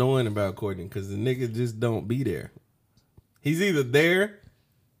what's annoying about Courtney because the nigga just don't be there. He's either there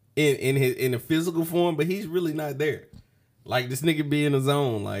in a physical form, but he's really not there. Like, this nigga be in a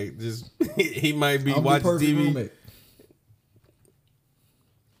zone. Like, just he might be watching TV. Roommate.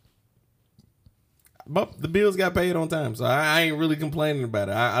 But the bills got paid on time, so I ain't really complaining about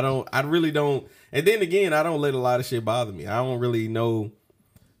it. I really don't. And then again, I don't let a lot of shit bother me. I don't really know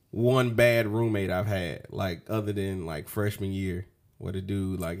one bad roommate I've had, like, other than like freshman year, where the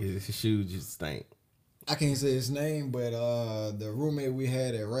dude, like, his shoes just stink. I can't say his name, but the roommate we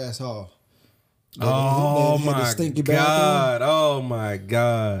had at Rass Hall. Oh my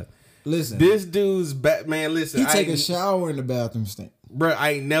god! Listen, this dude's man. Listen, he take a shower in the bathroom stink. Bro, I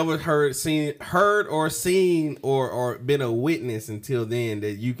ain't never heard or seen or been a witness until then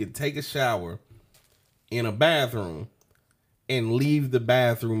that you could take a shower in a bathroom and leave the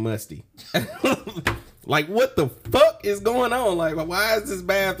bathroom musty. Like, what the fuck is going on? Like, why is this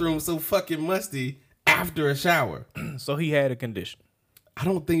bathroom so fucking musty after a shower? So he had a condition. I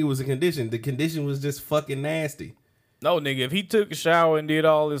don't think it was a condition. The condition was just fucking nasty. No, nigga, if he took a shower and did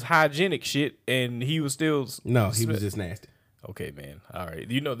all this hygienic shit and he was still... No, he was just nasty. Okay, man. All right.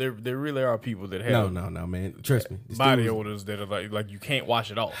 You know, there really are people that have... No, man. Trust me. Body odors that are like you can't wash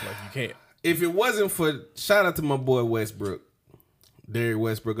it off. Like, you can't. If it wasn't for... Shout out to my boy Westbrook. Derek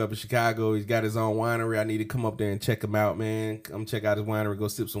Westbrook up in Chicago. He's got his own winery. I need to come up there and check him out, man. Come check out his winery. Go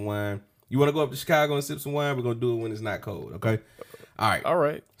sip some wine. You want to go up to Chicago and sip some wine? We're going to do it when it's not cold, okay? All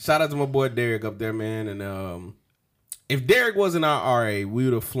right. Shout out to my boy Derek up there, man. And if Derek wasn't our RA, we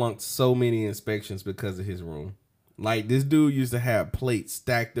would have flunked so many inspections because of his room. Like, this dude used to have plates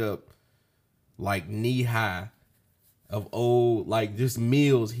stacked up like knee high of old, like, just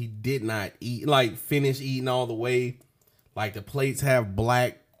meals he did not eat, like, finish eating all the way. Like, the plates have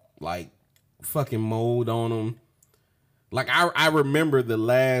black, like, fucking mold on them. Like, I remember the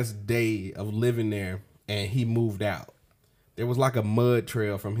last day of living there and he moved out. There was like a mud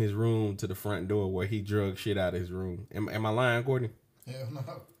trail from his room to the front door where he drug shit out of his room. Am I lying, Courtney? Hell no.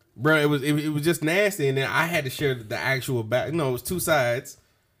 Bro, it was just nasty. And then I had to share the actual back. No, it was two sides.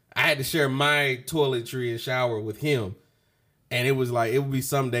 I had to share my toiletry and shower with him. And it was like, it would be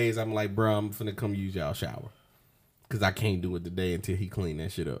some days I'm like, bro, I'm finna come use y'all shower. Because I can't do it today until he clean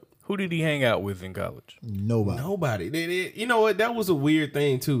that shit up. Who did he hang out with in college? Nobody. You know what? That was a weird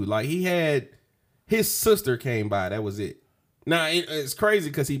thing, too. Like, he had, his sister came by. That was it. Now, it's crazy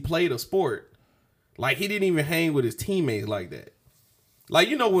because he played a sport. Like, he didn't even hang with his teammates like that. Like,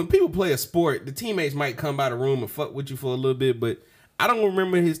 you know, when people play a sport, the teammates might come by the room and fuck with you for a little bit, but I don't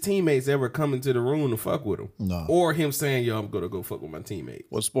remember his teammates ever coming to the room to fuck with him. No. Or him saying, yo, I'm going to go fuck with my teammates.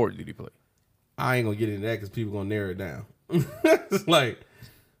 What sport did he play? I ain't going to get into that because people going to narrow it down. It's like,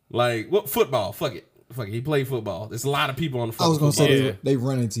 what? Football. Fuck it. He played football. There's a lot of people on the fucking I was going to say Yeah. they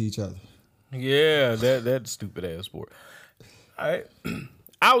run into each other. Yeah, that stupid ass sport. I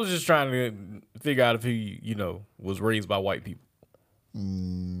was just trying to figure out if he, was raised by white people.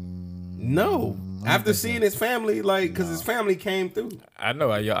 No. After seeing his family, like, because his family came through. I know.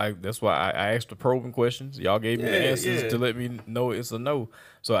 That's why I asked the probing questions. Y'all gave me the answers to let me know it's a no.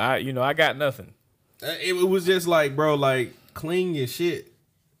 So I got nothing. It was just like, bro, like, clean your shit.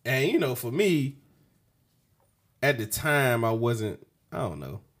 And, for me, at the time, I was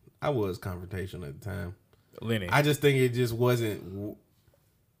confrontational at the time. Lenny. I just think it just wasn't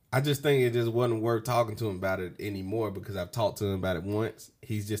worth talking to him about it anymore because I've talked to him about it once.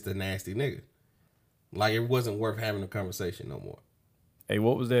 He's just a nasty nigga. Like, it wasn't worth having a conversation no more. Hey,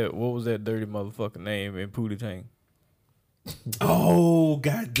 what was that dirty motherfucking name in Pootie Tang? Oh,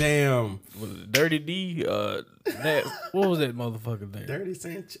 goddamn. Was it Dirty D? What was that motherfucking name? Dirty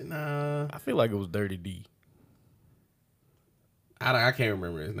Sanchez? Nah. I feel like it was Dirty D. I can't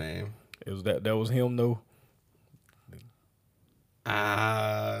remember his name. It was that was him though.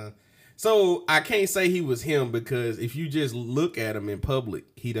 So I can't say he was him because if you just look at him in public,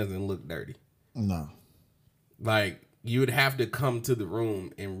 he doesn't look dirty. No. Like, you would have to come to the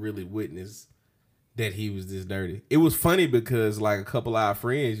room and really witness that he was this dirty. It was funny because, like, a couple of our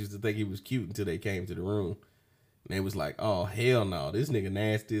friends used to think he was cute until they came to the room. And they was like, oh, hell no. This nigga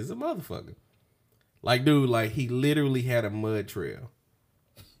nasty as a motherfucker. Like, dude, like, he literally had a mud trail.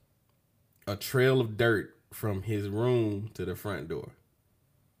 A trail of dirt from his room to the front door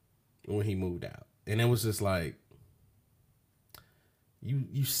when he moved out. And it was just like,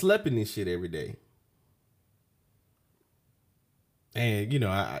 you slept in this shit every day. And, you know,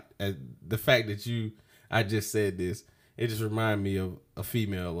 I the fact that I just said this, it just reminded me of a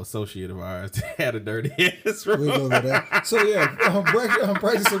female associate of ours that had a dirty ass room. We'll go over that. So, yeah,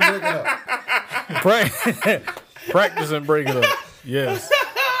 practice and break it up. Practice and break it up. Yes.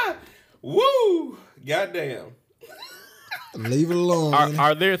 Woo! Goddamn. Leave it alone.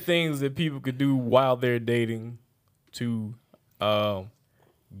 Are there things that people could do while they're dating to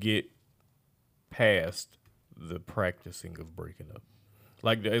get past the practicing of breaking up?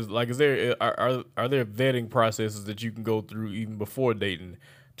 Is there are there vetting processes that you can go through even before dating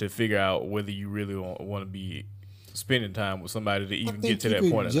to figure out whether you really want to be spending time with somebody to even get to that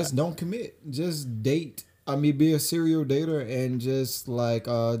point? Just don't commit. Just date. I mean, be a serial dater and just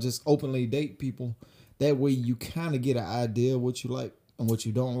just openly date people. That way you kind of get an idea of what you like and what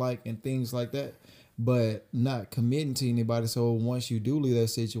you don't like and things like that. But not committing to anybody. So once you do leave that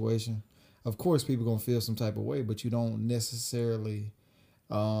situation, of course people gonna feel some type of way, but you don't necessarily.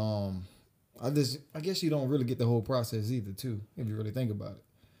 I guess you don't really get the whole process either, too, if you really think about it.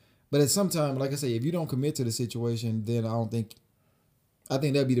 But at some time, like I say, if you don't commit to the situation, then I think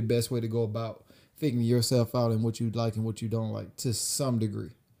that'd be the best way to go about figuring yourself out and what you like and what you don't like to some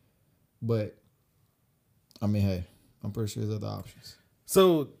degree. But I mean, hey, I'm pretty sure there's other options.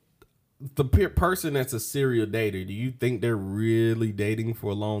 So the person that's a serial dater, do you think they're really dating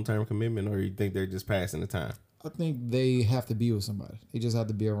for a long-term commitment, or you think they're just passing the time? I think they have to be with somebody. They just have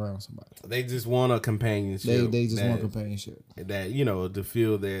to be around somebody. They just want a companionship. They just want companionship. That, you know, to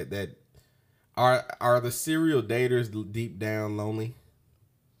feel that are the serial daters deep down lonely?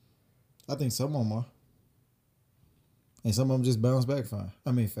 I think some of them are. And some of them just bounce back fine.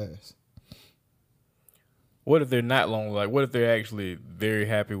 I mean, fast. What if they're not lonely? Like, what if they're actually very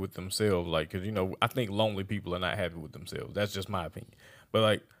happy with themselves? Like, because, you know, I think lonely people are not happy with themselves. That's just my opinion. But,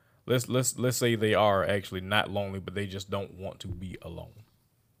 like, let's say they are actually not lonely, but they just don't want to be alone.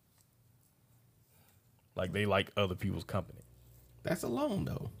 Like, they like other people's company. That's alone,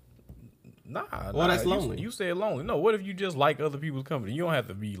 though. Nah. Well, that's lonely. You said lonely. No, what if you just like other people's company? You don't have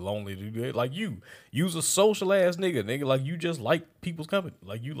to be lonely to do that. Like, you's a social ass nigga. Like, you just like people's company.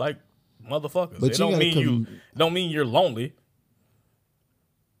 Like, you like motherfuckers. But it don't mean you're lonely.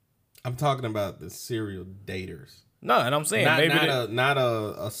 I'm talking about the serial daters. No, and I'm saying not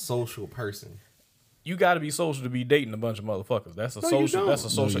a social person. You got to be social to be dating a bunch of motherfuckers. That's a social. That's a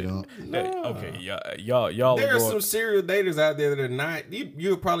social. Okay, y'all. There are some serial daters out there that are not.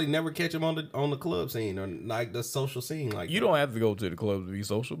 You'll probably never catch them on the club scene or like the social scene. Like, you don't have to go to the club to be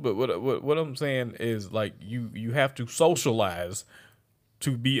social. But what I'm saying is, like, you have to socialize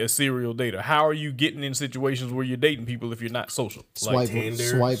to be a serial dater. How are you getting in situations where you're dating people if you're not social? Swipe, Tinder,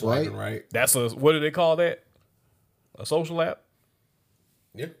 swipe right. That's what do they call that? A social app?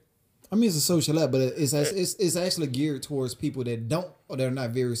 Yeah. I mean, it's a social app, but it's actually geared towards people that don't, or they're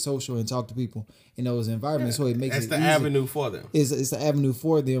not very social and talk to people in those environments. So it makes That's it the easy. avenue for them. It's the avenue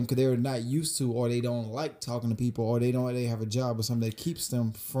for them because they're not used to, or they don't like talking to people, or they have a job or something that keeps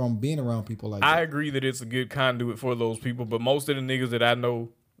them from being around people like that. I agree that it's a good conduit for those people, but most of the niggas that I know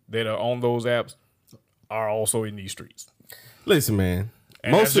that are on those apps are also in these streets. Listen, man.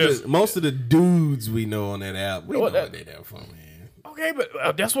 And Most of the dudes we know on that app, we know what they're there for, man. Okay,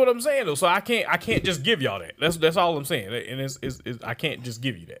 but that's what I'm saying though. So I can't just give y'all that. That's all I'm saying, and it's I can't just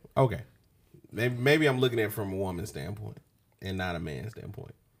give you that. Okay, maybe I'm looking at it from a woman's standpoint and not a man's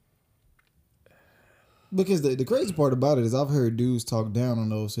standpoint. Because the crazy part about it is I've heard dudes talk down on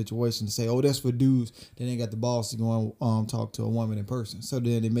those situations, say, "Oh, that's for dudes." Then they got the balls to go and talk to a woman in person. So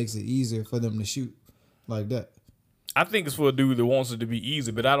then it makes it easier for them to shoot like that. I think it's for a dude that wants it to be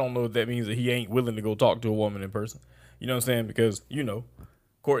easy, but I don't know if that means that he ain't willing to go talk to a woman in person. You know what I'm saying? Because, you know,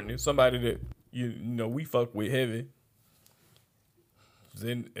 Courtney, somebody that, you know, we fuck with heavy.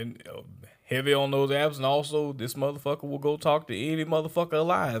 And heavy on those apps, and also this motherfucker will go talk to any motherfucker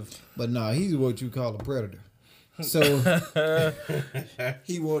alive. But nah, he's what you call a predator. So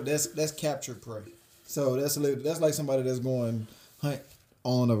that's captured prey. So that's like somebody that's going hunt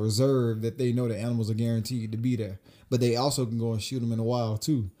on a reserve that they know the animals are guaranteed to be there, but they also can go and shoot them in the wild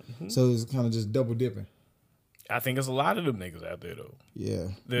too. Mm-hmm. So it's kind of just double dipping. I think it's a lot of them niggas out there though. Yeah,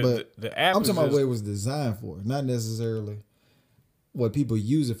 but the app. I'm talking about what it was designed for, not necessarily what people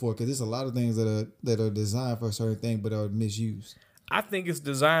use it for. Because there's a lot of things that are designed for a certain thing, but are misused. I think it's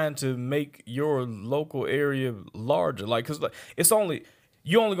designed to make your local area larger. Like, cause like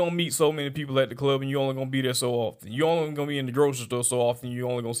you only gonna meet so many people at the club, and you only gonna be there so often. You only gonna be in the grocery store so often. You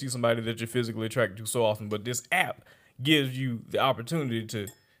only gonna see somebody that you're physically attracted to so often. But this app gives you the opportunity to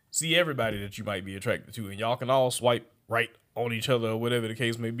see everybody that you might be attracted to, and y'all can all swipe right on each other or whatever the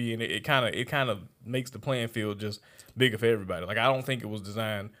case may be, and it kind of makes the playing field just bigger for everybody. Like, I don't think it was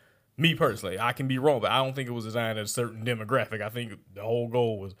designed, me personally, I can be wrong, but I don't think it was designed at a certain demographic. I think the whole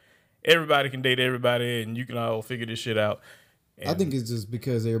goal was everybody can date everybody, and you can all figure this shit out. And I think it's just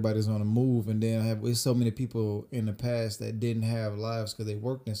because everybody's on the move, and then there's so many people in the past that didn't have lives because they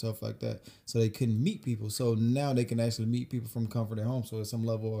worked and stuff like that, so they couldn't meet people. So now they can actually meet people from comfort at home. So there's some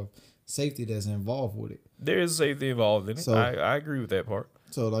level of safety that's involved with it. there is safety involved in it. So- I agree with that part.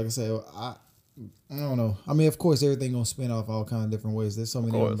 So like I say, I don't know. I mean, of course, everything gonna spin off all kinds of different ways. There's so many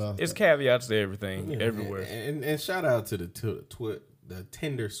Of of them course, about it's that. caveats to everything, everywhere. And shout out to the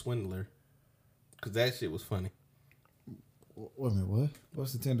Tinder swindler, because that shit was funny. Wait a minute, what?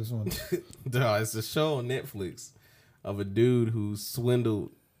 What's the Tinder one? Dog, it's a show on Netflix of a dude who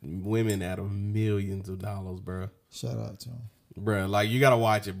swindled women out of millions of dollars, bro. Shout out to him. Bro, like, you gotta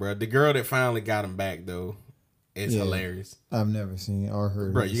watch it, bro. The girl that finally got him back, though, is Yeah. hilarious. I've never seen or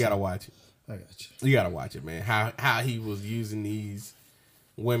heard. Bro, of you it. gotta watch it. I got you. You gotta watch it, man. How he was using these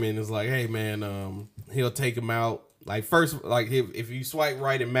women is like, hey, man, he'll take them out. Like, first, like, if you swipe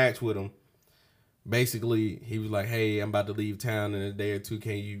right and match with him, basically he was like, hey, I'm about to leave town in a day or two.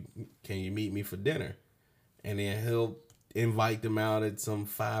 Can you meet me for dinner? And then he'll invite them out at some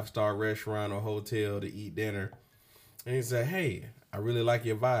 5-star restaurant or hotel to eat dinner. And he said, hey, I really like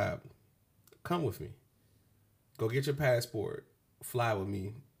your vibe. Come with me. Go get your passport. Fly with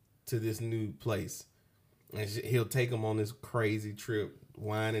me to this new place. And he'll take them on this crazy trip,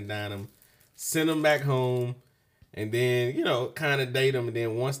 wine and dine them, send them back home, and then, kind of date them. And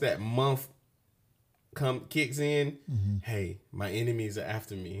then once that month kicks in, hey, my enemies are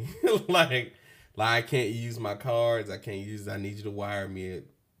after me. like I can't use my cards. I need you to wire me at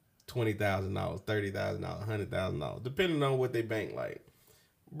 $20,000, $30,000, $100,000, depending on what they bank like.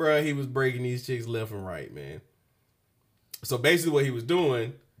 Bruh, he was breaking these chicks left and right, man. So basically what he was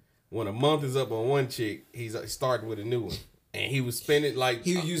doing, when a month is up on one chick, he's starting with a new one. And he was spending like...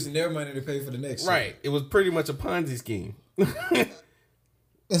 He was using their money to pay for the next. Right. It was pretty much a Ponzi scheme.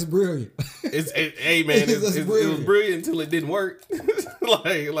 That's brilliant. Hey, man, it was brilliant until it didn't work.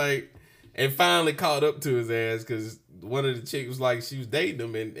 And finally caught up to his ass because one of the chicks was like, she was dating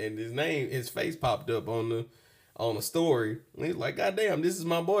him, and his face popped up on the story. And he's like, God damn, this is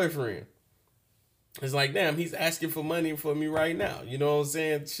my boyfriend. It's like, damn, he's asking for money for me right now. You know what I'm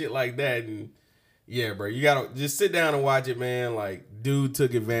saying? Shit like that. And yeah, bro, you gotta just sit down and watch it, man. Like, dude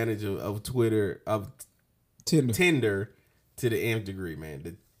took advantage of Twitter, of Tinder to the nth degree,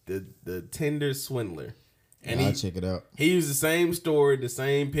 man. The Tinder swindler. And I'll check it out. He used the same story, the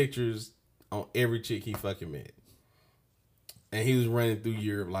same pictures on every chick he fucking met. And he was running through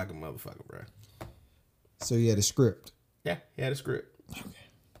Europe like a motherfucker, bro. So he had a script. Yeah, he had a script. Okay.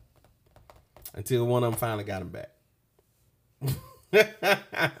 Until one of them finally got him back.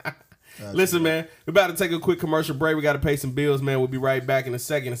 Listen, man, we're about to take a quick commercial break. We got to pay some bills, man. We'll be right back in a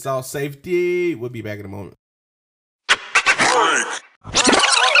second. It's all safety. We'll be back in a moment.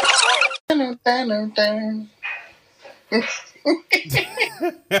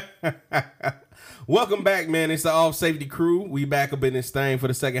 Welcome back, man. It's the All Safety Crew. We back up in this thing for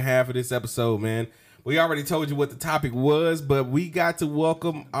the second half of this episode, man. We already told you what the topic was, but we got to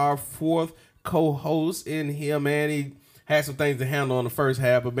welcome our fourth co-host in here, man. He had some things to handle on the first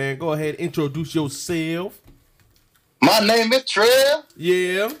half, but man, go ahead, introduce yourself. My name is Trev.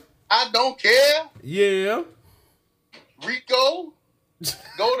 Yeah. I don't care. Yeah. Rico,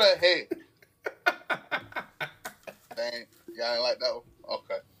 go to hell. Dang, y'all ain't like that one?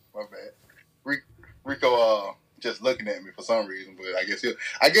 Okay, my bad. Rico, just looking at me for some reason, but I guess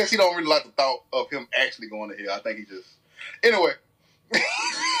he don't really like the thought of him actually going to hell. I think he just, anyway.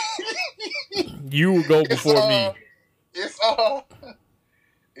 You will go before me.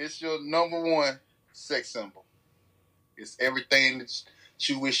 It's your number one sex symbol. It's everything that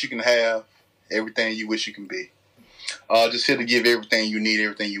you wish you can have, everything you wish you can be. Just here to give everything you need,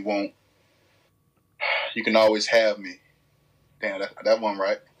 everything you want. You can always have me. Damn, that one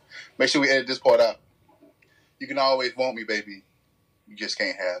right. Make sure we edit this part out. You can always want me, baby. You just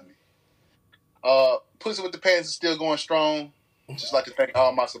can't have me. Pussy with the Pants is still going strong. Just like to thank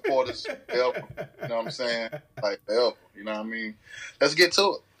all my supporters. Forever. You know what I'm saying? Like, forever. You know what I mean? Let's get to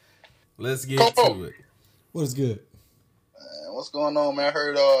it. Let's get to it. What is good? What's going on, man? I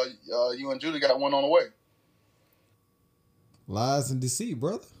heard you and Julie got one on the way. Lies and deceit,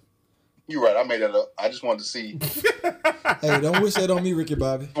 brother. You're right. I made that up. I just wanted to see. Hey, don't wish that on me, Ricky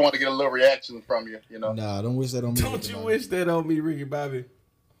Bobby. I want to get a little reaction from you. You know. Nah, don't wish that on me. Don't Ricky you Bobby. wish that on me, Ricky Bobby?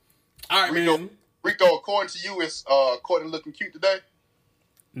 All right, Rico, man. Rico, according to you, is Courtney looking cute today?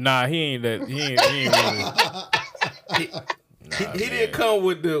 Nah, he ain't that. He ain't really. He didn't come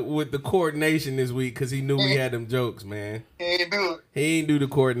with the coordination this week because he knew we had them jokes, man. He ain't do it. He ain't do the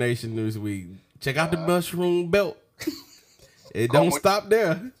coordination this week. Check out the mushroom belt. It Come don't on. stop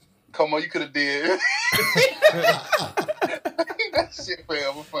there. Come on, you could have did. That shit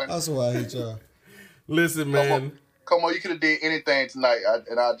forever funny. That's why I hate y'all. Listen, man. Come on, you could have did anything tonight,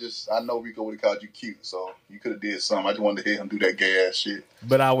 I know Rico would have called you cute, so you could have did something. I just wanted to hear him do that gay ass shit.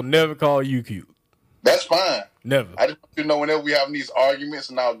 But I would never call you cute. That's fine. Never. I just want you to know whenever we having these arguments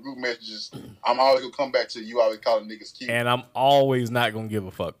and our group messages, I'm always gonna come back to you. Always calling niggas cute. And I'm always not gonna give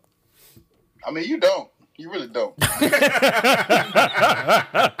a fuck. I mean, you don't. You really don't.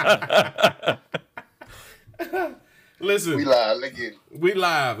 Listen. We live. Let's get it. We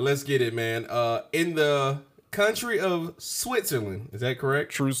live. Let's get it, man. In the country of Switzerland, is that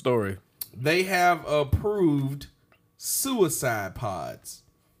correct? True story. They have approved suicide pods.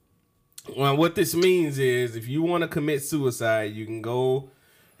 Well, what this means is if you want to commit suicide, you can go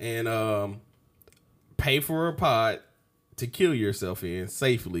and pay for a pod to kill yourself in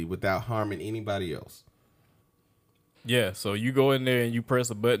safely without harming anybody else. Yeah, so you go in there and you press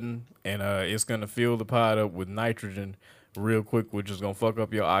a button, and it's gonna fill the pod up with nitrogen real quick, which is gonna fuck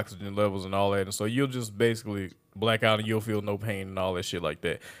up your oxygen levels and all that. And so you'll just basically black out and you'll feel no pain and all that shit like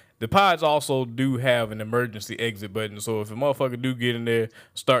that. The pods also do have an emergency exit button, so if a motherfucker do get in there,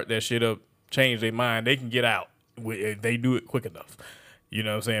 start that shit up, change their mind, they can get out if they do it quick enough. You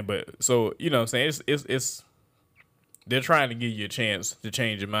know what I'm saying? But so you know what I'm saying, it's they're trying to give you a chance to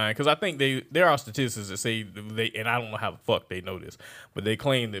change your mind, because I think there are statistics that say they, and I don't know how the fuck they know this, but they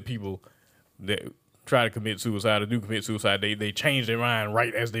claim that people that try to commit suicide or do commit suicide, they change their mind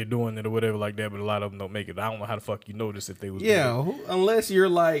right as they're doing it or whatever like that, but a lot of them don't make it. I don't know how the fuck you know this if they was Unless you're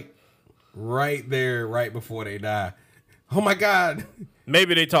like right there right before they die. Oh my God.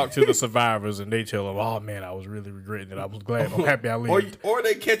 Maybe they talk to the survivors and they tell them, oh man, I was really regretting it. I was glad. I'm happy I lived. Or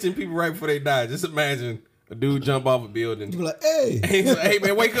they catching people right before they die. Just imagine a dude jump off a building. You be like, hey. He's like, hey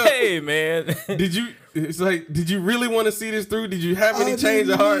man, wake up. Hey man. Did you really want to see this through? Did you have any change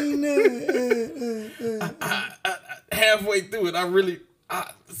of heart? Halfway through it,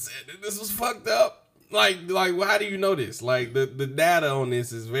 I said this was fucked up. Like, well, how do you know this? Like, the data on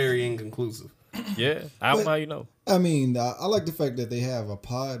this is very inconclusive. Yeah, I don't know how you know. I mean, I like the fact that they have a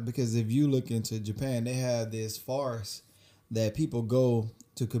pod, because if you look into Japan, they have this forest that people go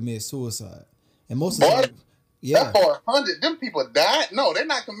to commit suicide. And most of the time, yeah. That for 100, them people died? No, they're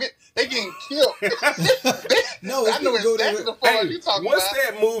not commit. They getting killed. No, I know exactly the fuck you talking What's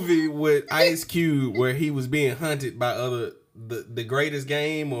about. that movie with Ice Cube where he was being hunted by the greatest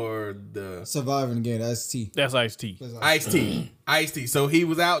game or the Surviving game, that's T. That's Ice-T. Ice-T. So he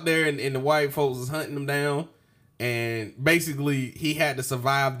was out there and the white folks was hunting him down, and basically he had to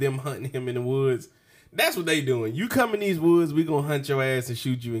survive them hunting him in the woods. That's what they doing. You come in these woods, we gonna hunt your ass and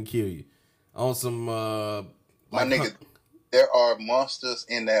shoot you and kill you. On some My nigga, there are monsters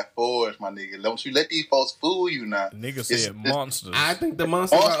in that forest, my nigga. Don't you let these folks fool you now. Nigga said monsters. I think the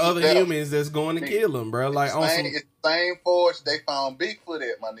monsters are other Monsters, humans that's going to kill them, bro. Like on some, It's the same forest they found Bigfoot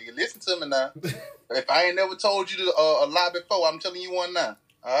at, my nigga. Listen to me now. If I ain't never told you a lie before, I'm telling you one now.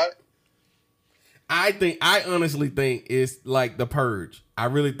 All right? I honestly think it's like the Purge. I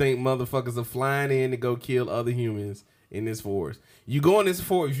really think motherfuckers are flying in to go kill other humans in this forest. You go in this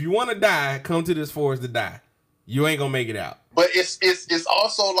forest, if you want to die, come to this forest to die. You ain't gonna make it out. But it's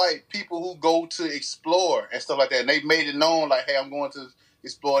also like people who go to explore and stuff like that. And they made it known, like, hey, I'm going to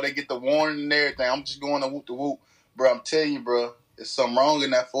explore. They get the warning and everything. I'm just going to whoop the whoop, bro. I'm telling you, bro, there's something wrong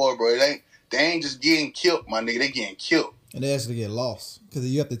in that forest, bro. They ain't just getting killed, my nigga. They getting killed. And they actually get lost, because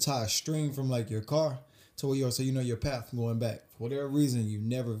you have to tie a string from like your car to where so you know your path going back. For whatever reason, you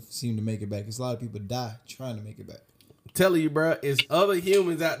never seem to make it back. Because a lot of people die trying to make it back. I'm telling you, bro, it's other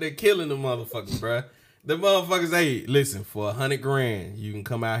humans out there killing the motherfuckers, bro. The motherfuckers, hey, listen, for $100,000, you can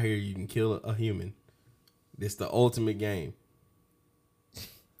come out here, you can kill a human. This the ultimate game.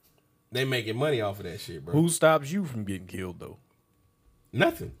 They making money off of that shit, bro. Who stops you from getting killed though?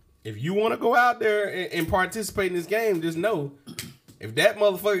 Nothing. If you want to go out there and participate in this game, just know if that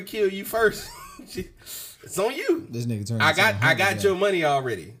motherfucker kill you first, it's on you. This nigga turned. I got your money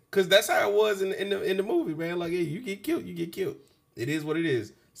already, cause that's how it was in the movie, man. Like, hey, you get killed, you get killed. It is what it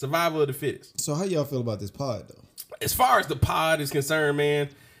is. Survival of the fittest. So how y'all feel about this pod though? As far as the pod is concerned, man,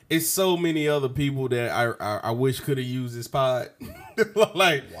 it's so many other people that I wish could have used this pod.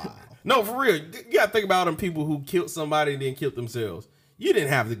 Like, wow. No, for real. You gotta think about them people who killed somebody and then killed themselves. You didn't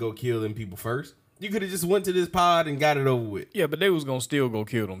have to go kill them people first. You could have just went to this pod and got it over with. Yeah, but they was gonna still go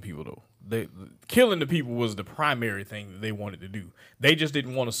kill them people though. Killing the people was the primary thing that they wanted to do. They just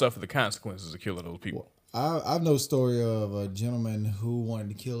didn't want to suffer the consequences of killing those people. I know a story of a gentleman who wanted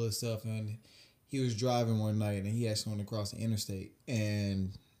to kill himself, and he was driving one night and he actually went across the interstate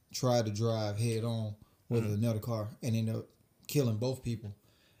and tried to drive head on with another car and ended up killing both people.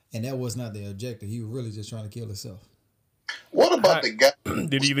 And that was not the objective. He was really just trying to kill himself. What about the guy?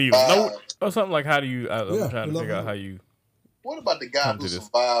 Did he leave a note or something? Like, how do you? I'm trying to figure out how you. What about the guy who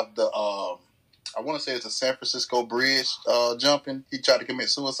survived the? I want to say it's the San Francisco Bridge jumping. He tried to commit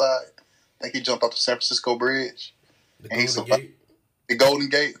suicide. I think he jumped off the San Francisco Bridge. The Golden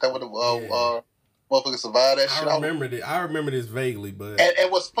Gate. That would have motherfucker survived that shit. I remember this vaguely, but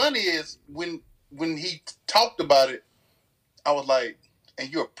and what's funny is when he talked about it, I was like, "And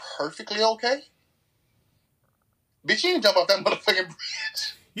you're perfectly okay." Bitch, you didn't jump off that motherfucking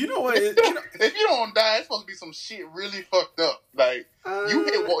bridge. You know what? If you don't die, it's supposed to be some shit really fucked up. Like,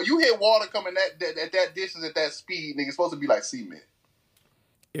 you hit water coming at that distance at that speed, nigga. It's supposed to be like cement.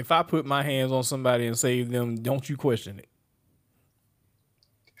 If I put my hands on somebody and save them, don't you question it.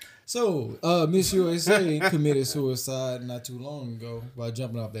 So, Miss USA committed suicide not too long ago by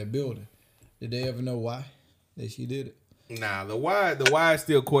jumping off that building. Did they ever know why that she did it? Nah, the why is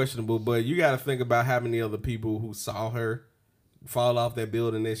still questionable, but you got to think about how many other people who saw her fall off that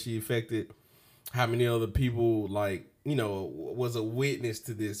building that she affected, how many other people, like, you know, was a witness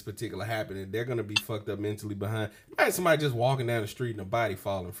to this particular happening. They're going to be fucked up mentally behind. Imagine somebody just walking down the street and a body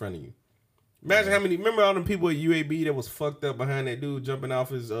fall in front of you. Imagine how many, remember all them people at UAB that was fucked up behind that dude jumping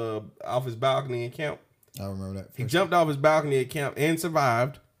off his balcony at camp? I remember that. He jumped off his balcony at camp and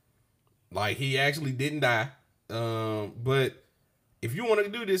survived. Like, he actually didn't die. But if you want to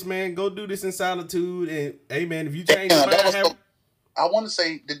do this, man, go do this in solitude. And hey, man, if you change your mind, I want to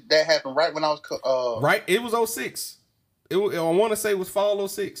say that happened right when I was right. It was 06. I want to say it was fall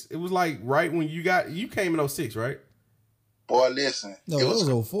 06. It was like right when you came in 06, right? Boy, listen. No, it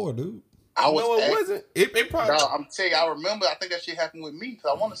was 04, dude. No, it wasn't. It probably. No, I'm telling you, I remember. I think that shit happened with me.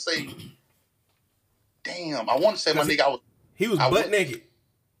 Cause I want to say, damn. I want to say my nigga. He was butt naked.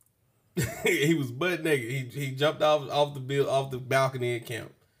 He was butt naked. He jumped off the balcony at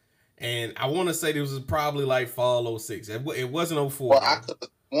camp, and I want to say this was probably like fall 06. It wasn't 04. Well, I could have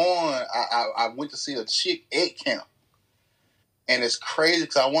sworn I went to see a chick at camp, and it's crazy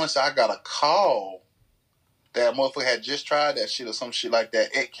because I want to say I got a call that motherfucker had just tried that shit or some shit like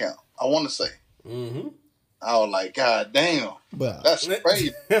that at camp. I want to say. Mm-hmm. I was like, God damn, that's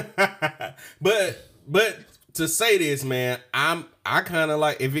crazy. but to say this, man, I kind of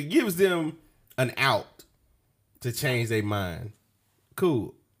like, if it gives them an out to change their mind,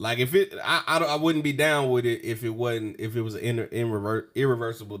 cool. Like, if it, I wouldn't be down with it if it was an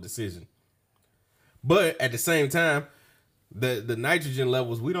irreversible decision. But at the same time, the nitrogen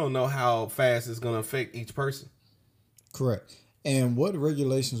levels, we don't know how fast it's gonna affect each person. Correct. And what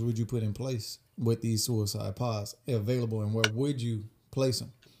regulations would you put in place with these suicide pods available, and where would you place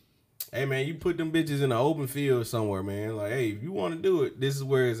them? Hey, man, you put them bitches in an open field somewhere, man. Like, hey, if you want to do it, this is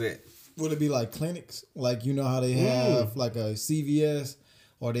where it's at. Would it be like clinics? Like, you know how they have like a CVS,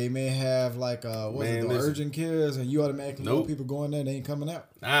 or they may have like urgent cares, and you automatically know people going there, they ain't coming out?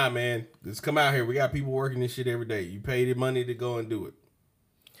 Nah, man. Just come out here. We got people working this shit every day. You pay the money to go and do it.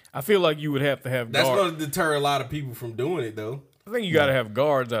 I feel like you would have to have That's going to deter a lot of people from doing it, though. I think you got to have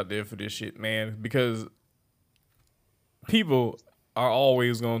guards out there for this shit, man, because people are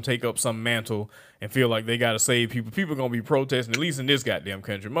always going to take up some mantle and feel like they got to save people. People are going to be protesting, at least in this goddamn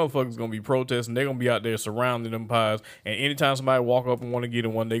country. Motherfuckers going to be protesting. They're going to be out there surrounding them pies. And anytime somebody walk up and want to get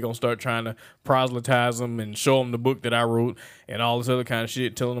in one, they're going to start trying to proselytize them and show them the book that I wrote and all this other kind of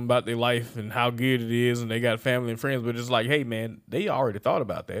shit, telling them about their life and how good it is, and they got family and friends. But it's like, hey, man, they already thought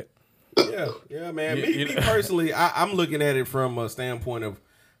about that. Yeah, man. Me personally, I'm looking at it from a standpoint of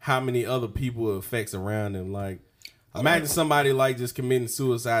how many other people it affects around them. Like, imagine somebody like just committing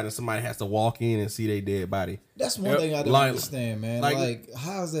suicide and somebody has to walk in and see their dead body. That's one thing I don't understand, man. Like,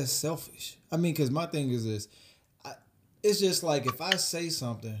 how is that selfish? I mean, because my thing is this. It's just like, if I say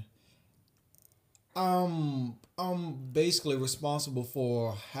something, I'm basically responsible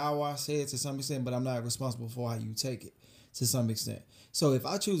for how I say it to some extent, but I'm not responsible for how you take it to some extent. So if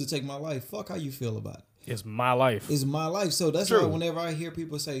I choose to take my life, fuck how you feel about it. It's my life. It's my life. So that's why whenever I hear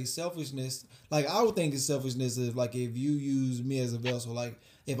people say selfishness, like, I would think it's selfishness is like if you use me as a vessel, like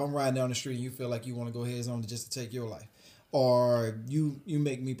if I'm riding down the street and you feel like you want to go heads on just to take your life. or you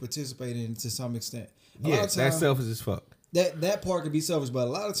make me participate in it to some extent. Yeah, that's selfish as fuck. That part could be selfish, but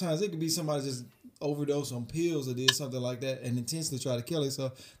a lot of times it could be somebody just overdose on pills or did something like that and intentionally try to kill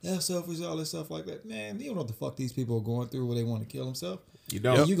themselves. That's selfish, all this stuff like that. Man, you don't know what the fuck these people are going through where they want to kill themselves. You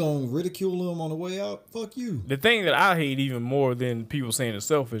don't. And you gonna ridicule them on the way out? Fuck you. The thing that I hate even more than people saying it's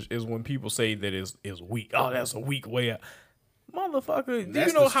selfish is when people say that it's weak. Oh, that's a weak way out. Motherfucker, do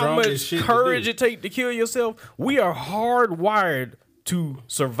you know how much courage it takes to kill yourself? We are hardwired to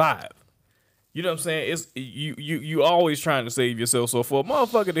survive. You know what I'm saying? It's you always trying to save yourself. So for a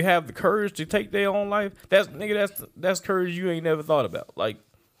motherfucker to have the courage to take their own life, that's courage you ain't never thought about. Like,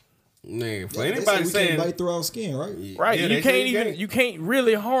 man, for anybody saying bite through our skin, right? Right. Yeah, you can't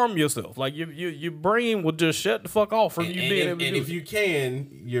really harm yourself. Like your brain will just shut the fuck off from you being able to do it. And if you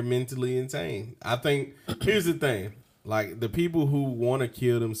can, you're mentally insane. I think here's the thing. Like the people who want to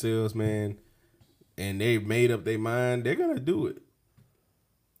kill themselves, man, and they've made up their mind, they're gonna do it.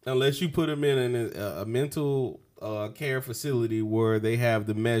 Unless you put them in a mental care facility where they have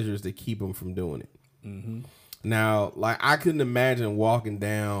the measures to keep them from doing it. Mm-hmm. Now, like I couldn't imagine walking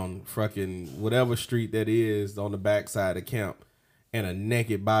down fucking whatever street that is on the backside of camp and a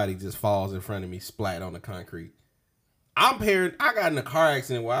naked body just falls in front of me, splat on the concrete. I got in a car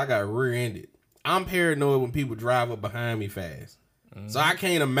accident where I got rear-ended. I'm paranoid when people drive up behind me fast. Mm-hmm. So I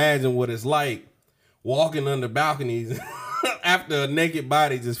can't imagine what it's like walking under balconies after a naked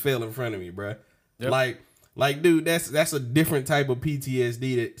body just fell in front of me, bruh. Yep. Like, dude, that's a different type of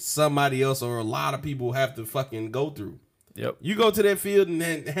PTSD that somebody else or a lot of people have to fucking go through. Yep. You go to that field and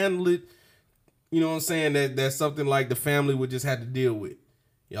handle it, you know what I'm saying? That's something like the family would just have to deal with.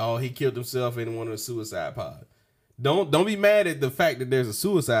 Y'all, he killed himself in one of the suicide pods. Don't be mad at the fact that there's a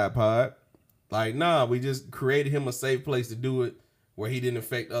suicide pod. Like, nah, we just created him a safe place to do it where he didn't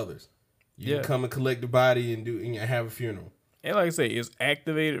affect others. You can come and collect the body and have a funeral. And like I say, it's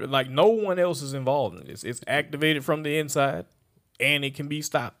activated. Like no one else is involved in this. It's activated from the inside, and it can be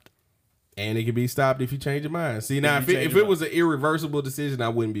stopped. And it can be stopped if you change your mind. See, now if it was an irreversible decision, I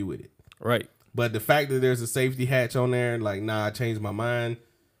wouldn't be with it. Right. But the fact that there's a safety hatch on there, like, nah, I changed my mind.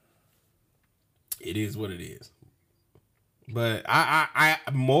 It is what it is. But I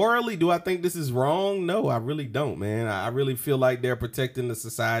morally, do I think this is wrong? No, I really don't, man. I really feel like they're protecting the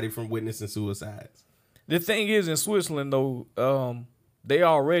society from witnessing suicides. The thing is, in Switzerland, though, they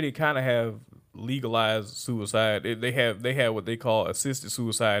already kind of have legalized suicide. They have what they call assisted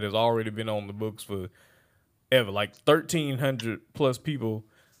suicide. Has already been on the books for ever. Like 1,300 plus people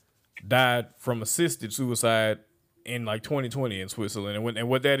died from assisted suicide in like 2020 in Switzerland. And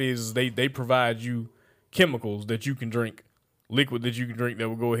what that is they provide you chemicals that you can drink, liquid that you can drink that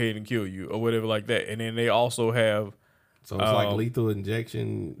will go ahead and kill you or whatever like that. And then they also have. So it's like lethal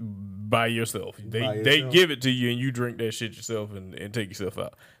injection by yourself. They give it to you and you drink that shit yourself and take yourself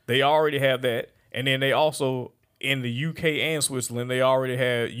out. They already have that. And then they also, in the UK and Switzerland, they already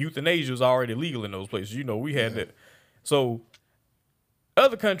have euthanasia is already legal in those places. You know, we had that. So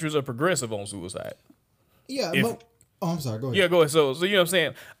other countries are progressive on suicide. Yeah. I'm sorry. Go ahead. Yeah, go ahead. So you know what I'm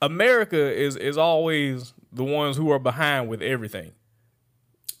saying? America is always the ones who are behind with everything.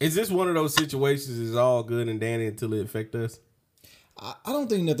 Is this one of those situations is all good and dandy until it affect us? I don't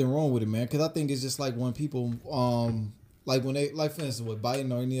think nothing wrong with it, man. Because I think it's just like when people, like when they, like for instance, with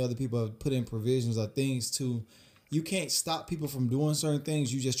Biden or any other people have put in provisions or things to, you can't stop people from doing certain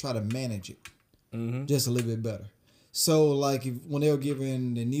things. You just try to manage it just a little bit better. So like when they were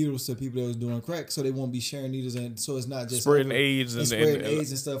giving the needles to people that was doing crack, so they won't be sharing needles, and so it's not just spreading AIDS and spreading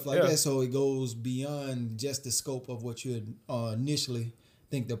AIDS and stuff like that. So it goes beyond just the scope of what you had initially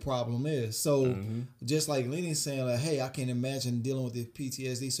think the problem is. So just like Lenny's saying, like, hey, I can't imagine dealing with the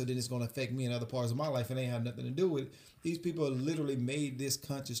PTSD, so then it's going to affect me in other parts of my life and they have nothing to do with it. These people literally made this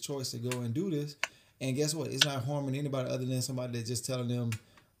conscious choice to go and do this, and guess what? It's not harming anybody other than somebody that's just telling them,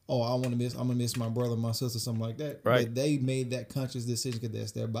 oh, I'm gonna miss my brother, my sister, something like that. Right. But they made that conscious decision because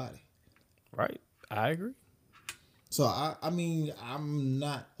that's their body. Right. I agree. So I mean, I'm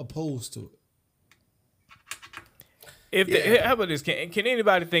not opposed to it. How about this? Can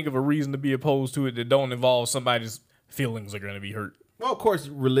anybody think of a reason to be opposed to it that don't involve somebody's feelings are going to be hurt? Well, of course,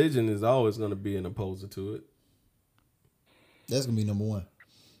 religion is always going to be an opposer to it. That's going to be number one.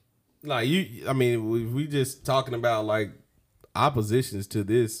 Like we just talking about like oppositions to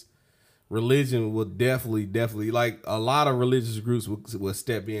this. Religion will definitely like a lot of religious groups will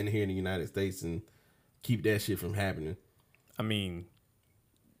step in here in the United States and keep that shit from happening. I mean,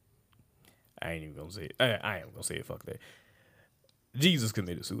 I ain't even gonna say it. I am gonna say it. Fuck that. Jesus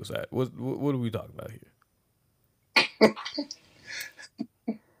committed suicide. What are we talking about here?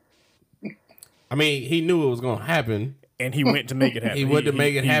 I mean, he knew it was gonna happen, and he went to make it happen. He went to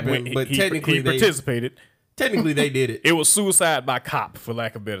make it happen, but technically he participated. Technically, they did it. It was suicide by cop, for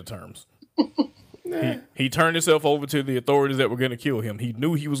lack of better terms. He turned himself over to the authorities that were going to kill him. He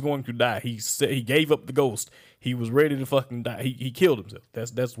knew he was going to die. He said he gave up the ghost. He was ready to fucking die. He killed himself.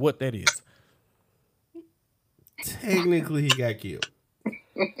 That's what that is. Technically, he got killed.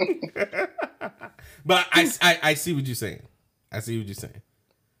 But I see what you're saying. I see what you're saying.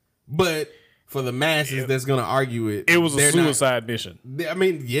 But for the masses that's going to argue it, it was a suicide mission. I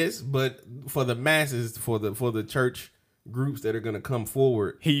mean, yes, but for the masses, for the church groups that are going to come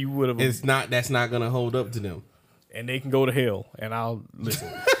forward, he would have. That's not going to hold up to them, and they can go to hell. And I'll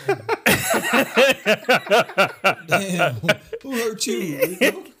listen. Damn, who hurt you?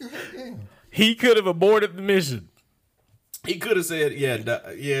 Damn. He could have aborted the mission. He could have said,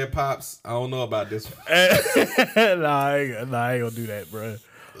 "Yeah, pops, I don't know about this one." Nah, I ain't gonna do that, bro.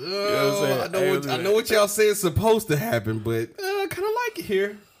 You know I know what y'all say is supposed to happen, but I kind of like it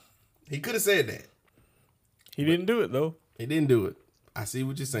here. He could have said that. He didn't do it though. He didn't do it. I see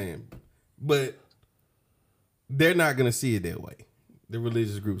what you're saying, but they're not gonna see it that way. The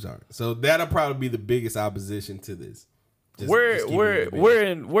religious groups aren't. So that'll probably be the biggest opposition to this. Where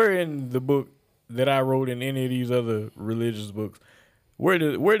in the book that I wrote in any of these other religious books, where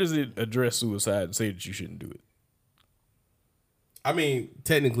does it address suicide and say that you shouldn't do it? I mean,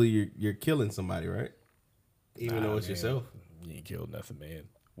 technically, you're killing somebody, right? Even though it's yourself. You ain't killed nothing, man.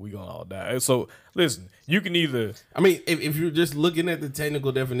 We gonna all die. So listen, you can either. I mean, if you're just looking at the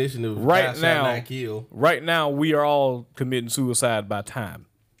technical definition of right now, not kill. Right now, we are all committing suicide by time.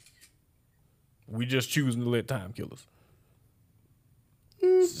 We just choosing to let time kill us.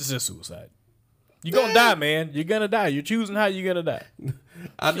 It's just suicide. You're gonna die, man. You're gonna die. You're choosing how you're gonna die.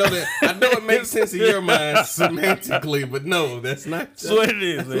 I know it makes sense in your mind semantically, but no, that's not. That's what it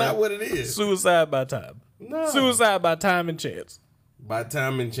is. That's man. not what it is. Suicide by time. No. Suicide by time and chance. By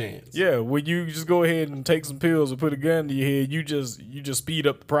time and chance. Yeah, when you just go ahead and take some pills and put a gun to your head, you just speed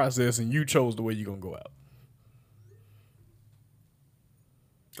up the process, and you chose the way you're gonna go out.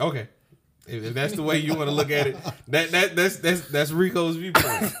 Okay. If that's the way you want to look at it, that's Rico's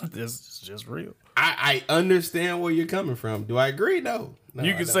viewpoint. That's just real. I understand where you're coming from. Do I agree? No.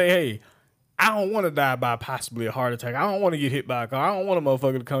 You can say, hey, I don't want to die by possibly a heart attack. I don't want to get hit by a car. I don't want a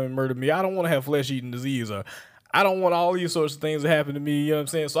motherfucker to come and murder me. I don't want to have flesh-eating disease, or I don't want all these sorts of things to happen to me. You know what I'm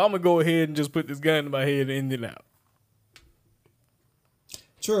saying? So I'm going to go ahead and just put this gun in my head and end it out.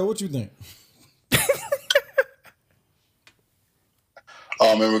 Troy, what you think?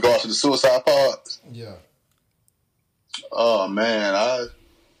 In regards to the suicide part, Yeah. oh man, I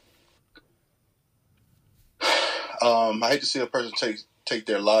hate to see a person take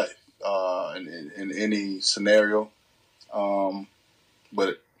their life in any scenario,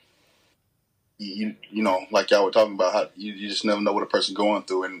 but you know, like y'all were talking about, how you just never know what a person's going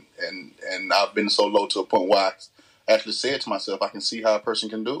through, and I've been so low to a point where I actually said to myself, I can see how a person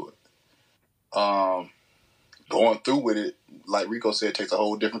can do it. Going through with it, like Rico said, takes a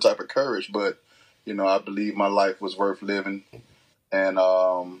whole different type of courage. But you know, I believe my life was worth living, and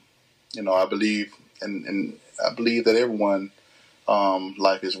you know, I believe and I believe that everyone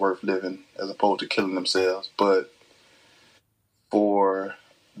life is worth living as opposed to killing themselves. But for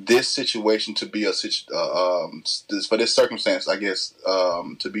this situation to be for this circumstance, I guess,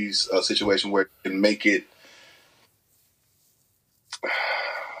 to be a situation where you can make it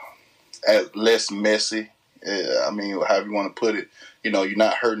less messy. I mean, however you want to put it, you know, you're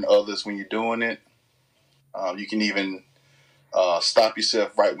not hurting others when you're doing it. You can even stop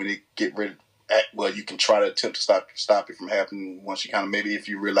yourself right when it get ready. Well, you can try to attempt to stop it from happening once you kind of, maybe if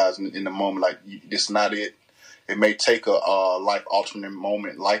you realize in the moment, like, this is not it. It may take a life-altering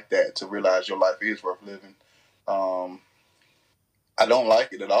moment like that to realize your life is worth living. I don't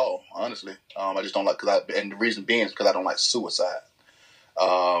like it at all, honestly. I just don't like, and the reason being is because I don't like suicide.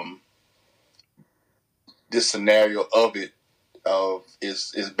 This scenario of it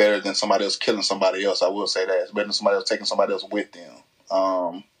is better than somebody else killing somebody else. I will say that it's better than somebody else taking somebody else with them.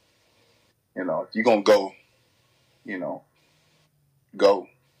 You know, if you're gonna go, you know, go,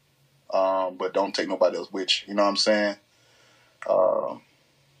 but don't take nobody else with you. You know what I'm saying?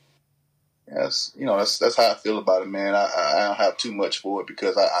 Yes, you know, that's how I feel about it, man. I don't have too much for it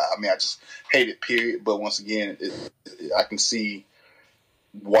because I mean, I just hate it, period. But once again, I can see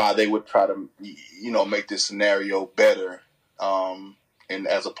why they would try to, you know, make this scenario better, and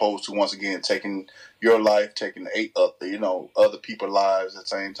as opposed to, once again, taking your life, taking other people's lives at the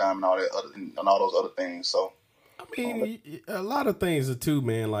same time, and all those other things. So, I mean, a lot of things are too,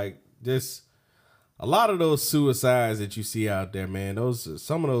 man. Like, just a lot of those suicides that you see out there, man.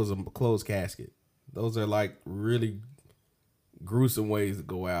 Some of those are closed casket. Those are like really gruesome ways to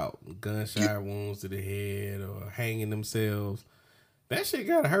go out. Gunshot wounds to the head or hanging themselves. That shit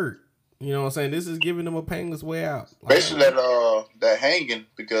gotta hurt. You know what I'm saying? This is giving them a painless way out. Especially that hanging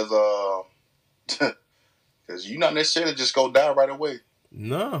because you not necessarily just go die right away.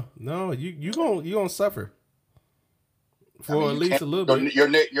 No, you gonna suffer for at least a little bit.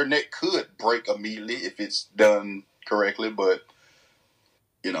 Your neck could break immediately if it's done correctly, but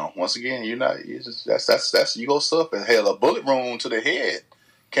once again, that's you go suffer. Hell, a bullet wound to the head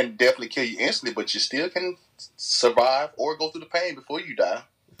can definitely kill you instantly, but you still can survive or go through the pain before you die.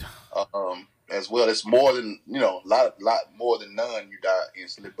 As well, it's more than a lot more than none. You die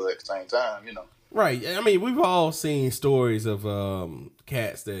instantly, but at the same time, Right. I mean, we've all seen stories of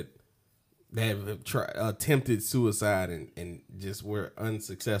cats that have attempted suicide and just were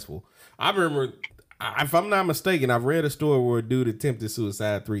unsuccessful. I remember, if I'm not mistaken, I've read a story where a dude attempted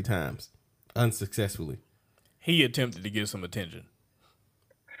suicide 3 times unsuccessfully. He attempted to get some attention.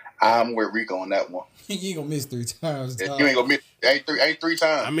 I'm with Rico on that one. You ain't gonna miss 3 times. You ain't gonna miss. Ain't three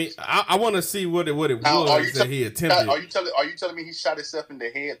times. I mean, I want to see what it was that he attempted. Are you telling me he shot himself in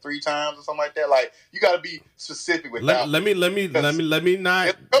the head 3 times or something like that? Like, you got to be specific with that. Let me not.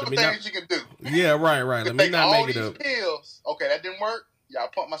 There's a couple things you can do. Yeah, right. Let me not make it up. Pills. Okay, that didn't work. Y'all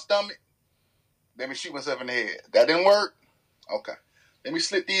pump my stomach. Let me shoot myself in the head. That didn't work. Okay, let me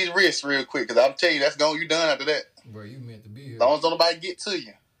slit these wrists real quick because I'm telling you that's gone. You done after that. Bro, you meant to be here. As long as nobody get to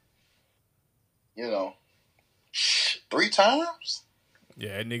you. 3 times?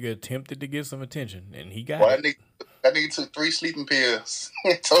 Yeah, that nigga attempted to get some attention, and he got Boy, it. that nigga took 3 sleeping pills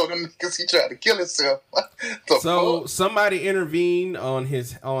and told him niggas he tried to kill himself. So somebody intervened on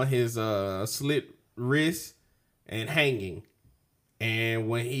his slit wrist and hanging, and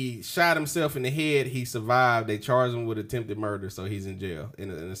when he shot himself in the head, he survived. They charged him with attempted murder, so he's in jail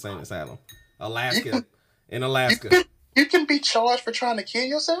in the same asylum, Alaska. In Alaska, you can be charged for trying to kill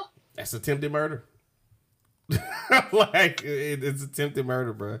yourself. That's attempted murder. Like it's attempted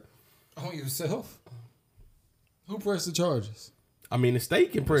murder, bro. On yourself? Who pressed the charges? I mean, the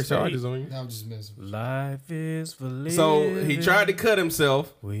state can press charges on you. No, I'm just messing with you. Life is for living. So he tried to cut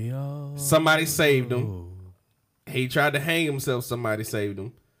himself. We all Somebody saved him. He tried to hang himself. Somebody saved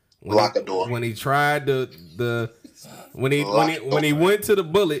him. Lock the door. When he tried when he went to the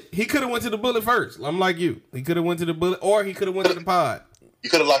bullet, he could have went to the bullet first. I'm like you. He could have went to the bullet, or he could have went to the pod. You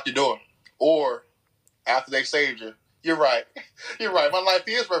could have locked your door, or after they saved you. You're right. You're right. My life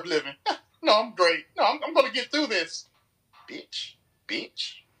is worth living. No, I'm great. No, I'm going to get through this. Bitch.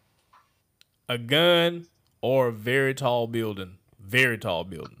 a gun or a very tall building. Very tall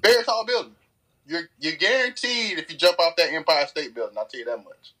building. Very tall building. You're guaranteed if you jump off that Empire State Building. I'll tell you that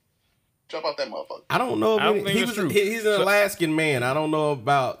much. Jump off that motherfucker. I don't know. He's an Alaskan man. I don't know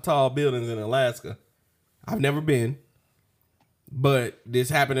about tall buildings in Alaska. I've never been, but this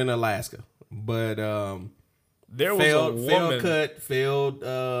happened in Alaska. But there was a woman failed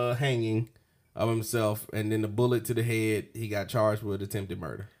hanging of himself, and then the bullet to the head. He got charged with attempted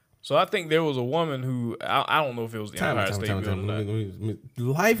murder. So I think there was a woman who I don't know if it was the Empire State Building.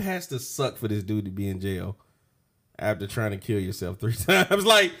 Life has to suck for this dude to be in jail after trying to kill yourself 3 times.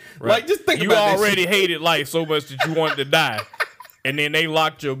 Like just think you about already hated life so much that you wanted to die. And then they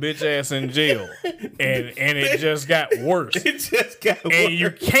locked your bitch ass in jail, and it just got worse. It just got worse. And you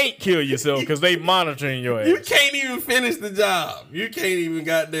can't kill yourself because they monitoring your ass. You can't even finish the job. You can't even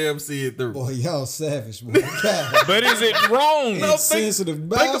goddamn see it through. Boy, y'all savage, boy. God. But is it wrong? No, Insensitive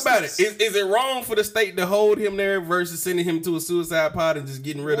think about it. bastards. Is it wrong for the state to hold him there versus sending him to a suicide pod and just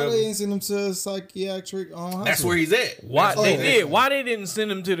getting rid Why of they him? ain't send him to a psychiatric hospital? That's where he's at. Why Oh, they yeah. did? Why they didn't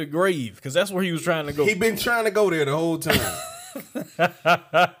send him to the grave? Because that's where he was trying to go. He been trying to go there the whole time.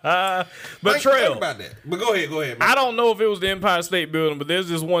 But Think Trail, about that. But go ahead, man. I don't know if it was the Empire State Building, but there's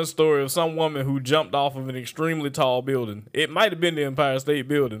this one story of some woman who jumped off of an extremely tall building. It might have been the Empire State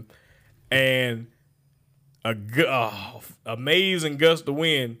Building, and amazing gust of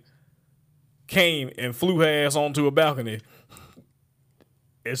wind came and flew her ass onto a balcony.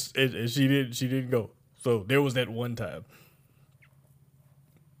 She didn't go. So there was that one time.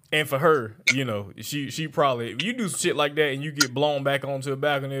 And for her, you know, she probably, if you do shit like that and you get blown back onto a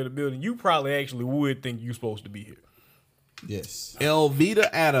balcony of the building, you probably actually would think you're supposed to be here. Yes. Elvita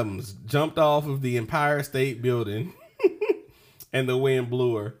Adams jumped off of the Empire State Building and the wind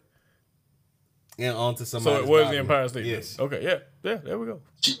blew her and onto somebody. So it was the Empire State Building. Yes. Okay, yeah, there we go.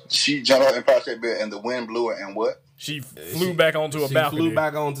 She jumped off the Empire State Building and the wind blew her and what? She flew back onto a She balcony. flew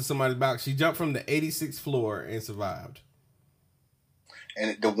back onto somebody's balcony. She jumped from the 86th floor and survived.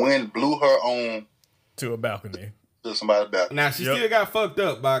 And the wind blew her on to a balcony. to somebody's balcony. Now, she still got fucked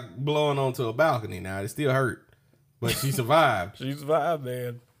up by blowing onto a balcony. Now, it still hurt. but she survived. She survived,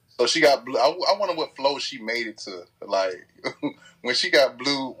 man. So she got blue. I wonder what flow she made it to. Like when she got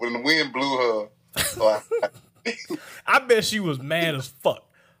blue, when the wind blew her. Like, I bet she was mad as fuck.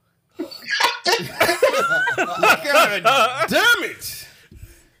 God damn it!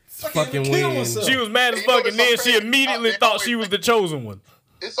 Fucking wind. She was mad as fuck, and then she immediately thought she was the chosen one.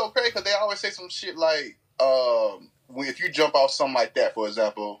 It's okay because they always say some shit like, if you jump off something like that, for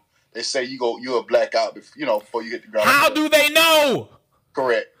example, they say you're a blackout, before you hit the ground. How do they know?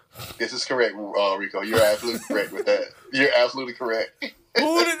 Correct. This is correct, Rico. You're absolutely correct with that. You're absolutely correct.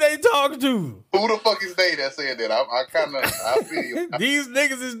 Who did they talk to? Who the fuck is they that said that? I feel you. These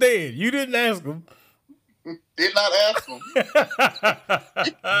niggas is dead. You didn't ask them. Did not ask them.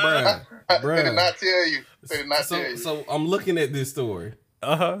 Bruh. They did not tell you. They did not tell you. So I'm looking at this story.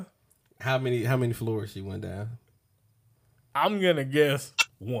 Uh-huh. How many floors she went down? I'm gonna guess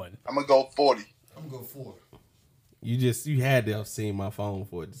 1. I'm gonna go 40. I'm gonna go 4. You had to have seen my phone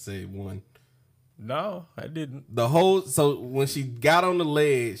for it to say 1. No, I didn't. So when she got on the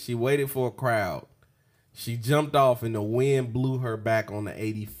ledge, she waited for a crowd. She jumped off and the wind blew her back on the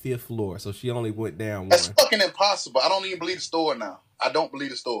 85th floor. So she only went down 1. That's fucking impossible. I don't even believe the story now. I don't believe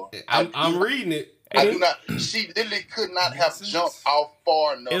the story. I'm reading it. I do not. She literally could not have jumped off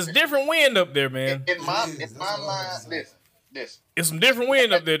far enough. It's different wind up there, man. In my mind, listen. It's some different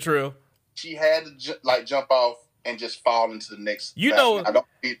wind up there, Trill. She had to jump off and just fall into the next.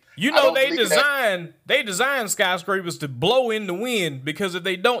 They design skyscrapers to blow in the wind because if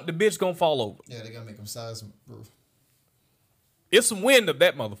they don't, the bitch gonna fall over. Yeah, they gotta make them seismic proof. It's some wind up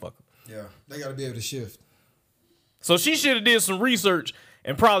that motherfucker. Yeah, they gotta be able to shift. So she should have did some research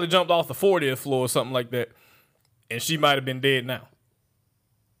and probably jumped off the 40th floor or something like that, and she might have been dead now.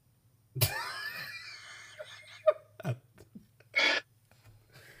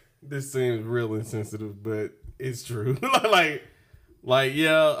 This seems real insensitive, but it's true. like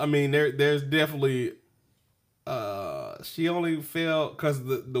yeah. I mean, there's definitely. She only fell because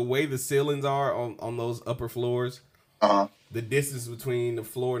the way the ceilings are on those upper floors. The distance between the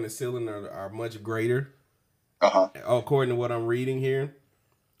floor and the ceiling are much greater. According to what I'm reading here,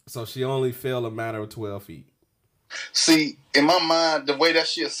 so she only fell a matter of 12 feet. See, in my mind, the way that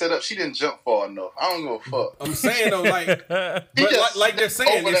shit is set up, she didn't jump far enough. I don't give a fuck. I'm saying though, but like they're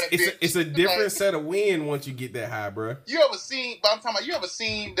saying, it's a different set of wind once you get that high, bro. You ever seen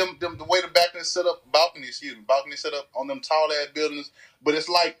them the way the balcony set up? Balcony set up on them tall ass buildings. But it's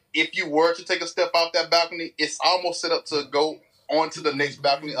like if you were to take a step off that balcony, it's almost set up to go onto the next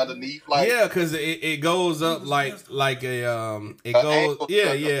balcony underneath. Like because it goes up like a it goes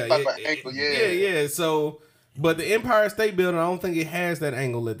ankle, yeah. So. But the Empire State Building, I don't think it has that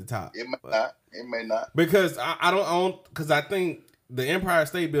angle at the top. It may not. Because because I think the Empire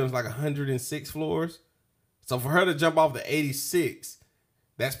State Building is like 106 floors. So for her to jump off the 86,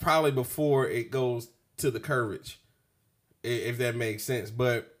 that's probably before it goes to the curvage, if that makes sense.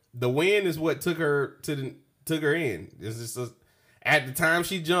 But the wind is what took her in. It's just at the time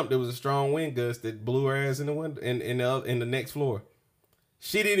she jumped, there was a strong wind gust that blew her ass in the window in the next floor.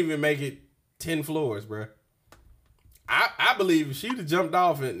 She didn't even make it 10 floors, bro. I believe if she'd have jumped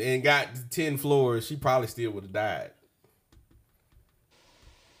off and got to 10 floors, she probably still would have died.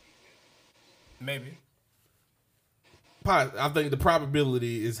 Maybe. I think the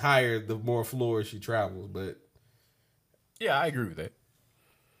probability is higher the more floors she travels, but... Yeah, I agree with that.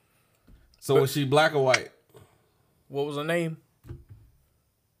 So was she black or white? What was her name?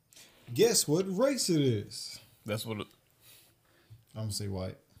 Guess what race it is? That's what... I'm gonna say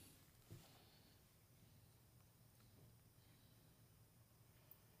white.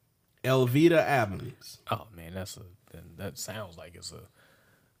 Elvita Adams. Oh man, that sounds like it's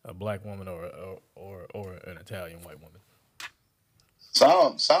a black woman or an Italian white woman.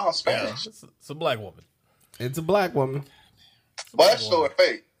 Sounds Spanish. Yeah, it's a black woman. It's a black woman. But that's story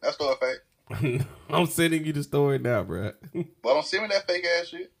fake. That's story fake. I'm sending you the story now, bro. Well, don't send me that fake ass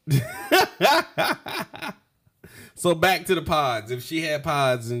shit. So back to the pods. If she had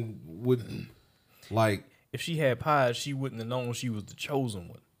pods and would like, if she had pods, she wouldn't have known she was the chosen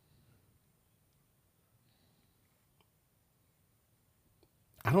one.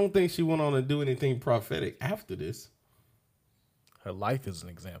 I don't think she went on to do anything prophetic after this. Her life is an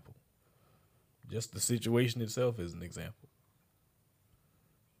example. Just the situation itself is an example.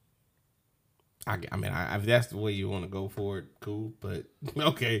 I mean, if that's the way you want to go for it, cool. But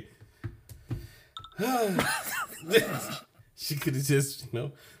okay, she could have just,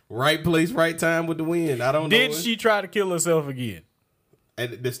 right place, right time with the wind. I don't know. Did she try to kill herself again?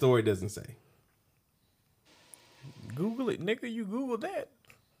 And the story doesn't say. Google it, nigga. You Google that.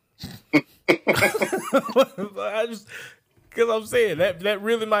 I just because I'm saying that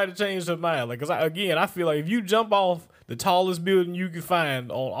really might have changed her mind. Like, cause I feel like if you jump off the tallest building you can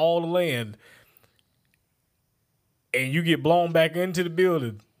find on all the land, and you get blown back into the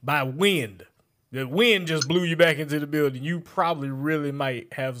building by wind. The wind just blew you back into the building. You probably really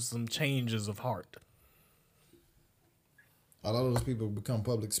might have some changes of heart. A lot of those people become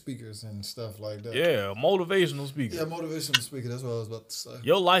public speakers and stuff like that. Yeah, motivational speaker. Yeah, motivational speaker. That's what I was about to say.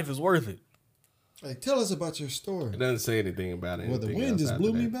 Your life is worth it. Hey, tell us about your story. It doesn't say anything about it. Well, the wind just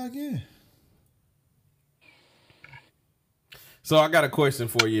blew me back in. So I got a question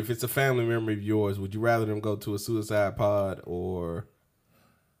for you. If it's a family member of yours, would you rather them go to a suicide pod or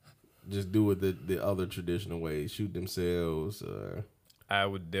just do it the other traditional way, shoot themselves? I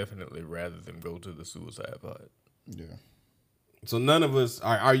would definitely rather them go to the suicide pod. Yeah. So none of us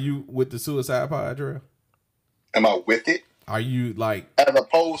are you with the suicide pod, Drew? Am I with it? Are you like as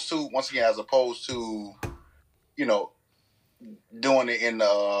opposed to you know, doing it in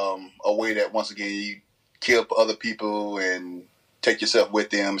a way that once again you kill other people and take yourself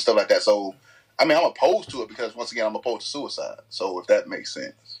with them and stuff like that. So I mean, I'm opposed to it because once again I'm opposed to suicide. So if that makes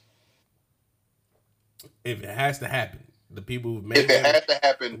sense, if it has to happen, the people who made if it has to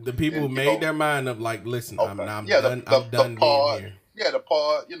happen, the people who then, made their mind up, like, listen, okay. I'm done. The being part, here. yeah, the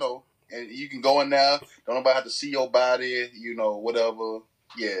part, you know, and you can go in there. Don't nobody have to see your body, you know, whatever.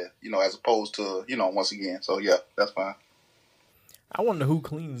 Yeah, you know, as opposed to, you know, once again. So yeah, that's fine. I wonder who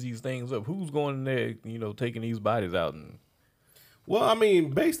cleans these things up. Who's going in there, you know, taking these bodies out? And Well, I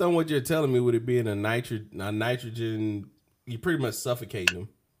mean, based on what you're telling me, with it being a nitrogen, you pretty much suffocating them.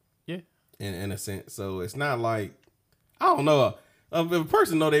 Yeah. In a sense. So it's not like, I don't know. If a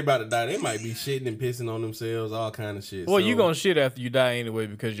person know they about to die, they might be shitting and pissing on themselves, all kind of shit. Well, so, you gonna shit after you die anyway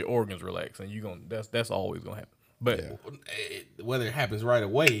because your organs relax, and that's always gonna happen. But whether it happens right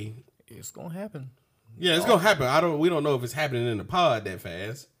away, it's gonna happen. Yeah, it's gonna happen. We don't know if it's happening in the pod that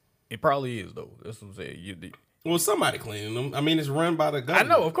fast. It probably is though. That's what I'm saying. Well, somebody cleaning them. I mean, it's run by the I government.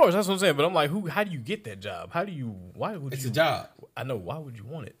 know, of course, that's what I'm saying. But I'm like, how do you get that job? Why would It's you? a job. I know. Why would you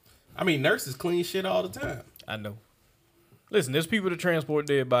want it? I mean, nurses clean shit all the time. I know. Listen, there's people that transport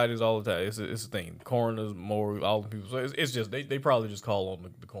dead bodies all the time. It's a thing. Coroners, morgue, all the people. So it's just they probably just call on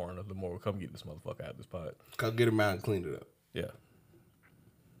the coroner, the morgue, come get this motherfucker out of this pod. Come get him out and clean it up. Yeah.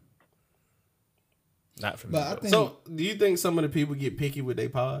 Not for me. But I think, So, do you think some of the people get picky with their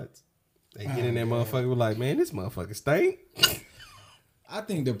pods? They get in that motherfucker with like, man, this motherfucker stink. I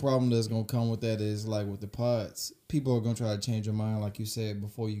think the problem that's gonna come with that is like with the pods, people are gonna try to change your mind, like you said,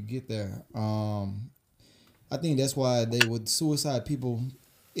 before you get there. I think that's why with suicide people,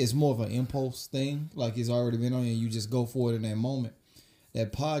 it's more of an impulse thing. Like it's already been on you, and you just go for it in that moment.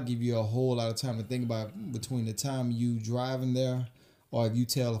 That pod give you a whole lot of time to think about between the time you driving there, or if you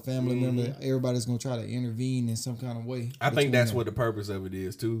tell a family member, everybody's gonna try to intervene in some kind of way. I think that's what the purpose of it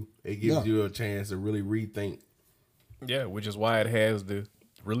is too. It gives you a chance to really rethink. Yeah, which is why it has the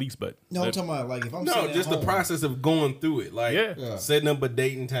release button. No, I'm talking about like if I'm No, sitting just at the home, process of going through it. Like setting up a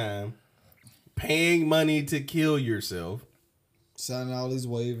date and time, paying money to kill yourself, signing all these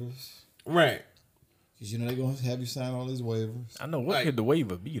waivers. Right. Because you know they're going to have you sign all these waivers. I know. What could the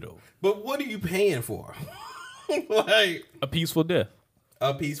waiver be, though? But what are you paying for? Like a peaceful death.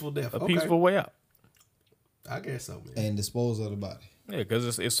 A peaceful death. A peaceful way out. I guess so, man. And dispose of the body. Yeah,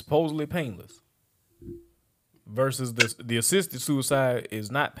 because it's supposedly painless. Versus the assisted suicide is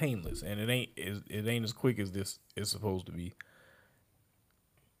not painless, and it ain't as quick as this is supposed to be.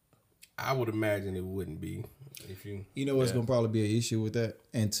 I would imagine it wouldn't be if you know what's gonna probably be an issue with that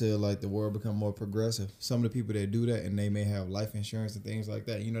until like the world become more progressive. Some of the people that do that and they may have life insurance and things like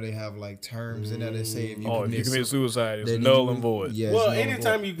that. You know they have like terms in there that say if you commit suicide, it's null and void. Yeah, well,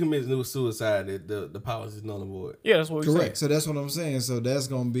 anytime you commit suicide, the policy is null and void. Yeah, that's what we're correct. So that's what I'm saying. So that's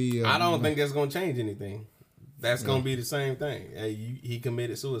gonna be. I don't think that's gonna change anything. That's gonna be the same thing. Hey, he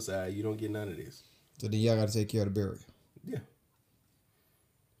committed suicide. You don't get none of this. So then y'all got to take care of the burial. Yeah.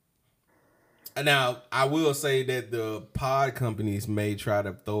 Now, I will say that the pod companies may try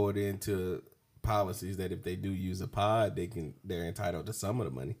to throw it into policies that if they do use a pod, they're entitled to some of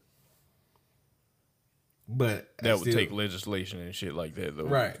the money. But that would take legislation and shit like that, though,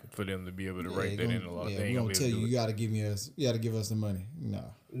 right? For them to be able to write that in a lot of things. We gonna tell you got to give us the money.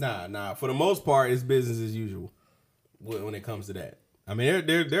 Nah. For the most part, it's business as usual when it comes to that. I mean,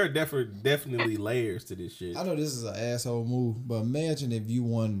 there are definitely layers to this shit. I know this is an asshole move, but imagine if you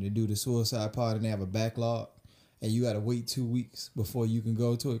wanted to do the suicide pod and they have a backlog, and you got to wait 2 weeks before you can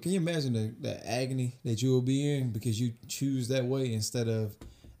go to it. Can you imagine the agony that you will be in because you choose that way instead of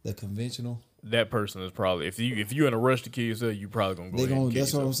the conventional that person is probably if you're in a rush to kill yourself, you probably gonna go ahead and kill That's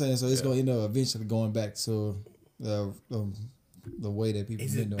yourself. what I'm saying. So it's gonna end up eventually going back to the way that people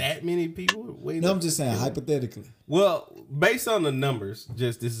Is been it doing. that many people? Wait, No, I'm just saying hypothetically. Well, based on the numbers,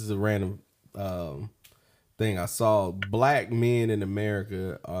 just this is a random thing I saw. Black men in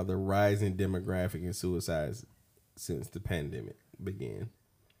America are the rising demographic in suicides since the pandemic began.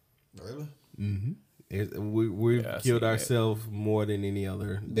 Really? We've Yeah, I killed seen that. ourselves more than any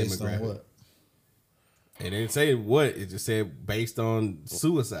other Based demographic. on what? It didn't say what. It just said based on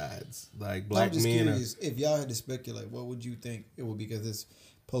suicides. Like black I'm just men. curious, if y'all had to speculate, what would you think it would be? Because it's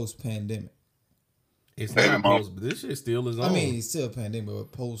post-pandemic. It's Baby not mama. post, but this shit still is on. I mean, it's still a pandemic,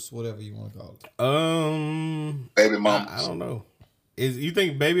 but post whatever you want to call it. Baby mamas. I don't know. You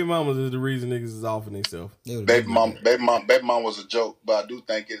think baby mamas is the reason niggas is offing themselves? They would've Baby been mom, like baby mom was a joke, but I do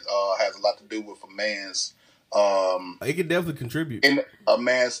think it has a lot to do with a man's It could definitely contribute. a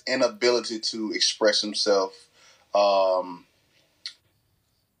man's inability to express himself. I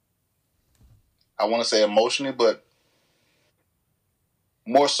want to say emotionally, but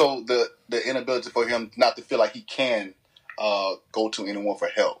more so the inability for him not to feel like he can go to anyone for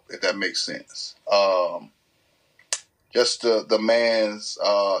help, if that makes sense. Just the man's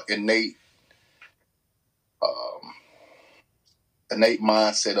innate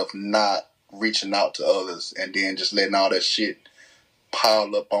mindset of not reaching out to others and then just letting all that shit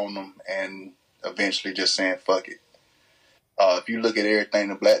pile up on them and eventually just saying fuck it. If you look at everything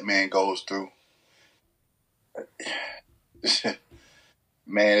the black man goes through,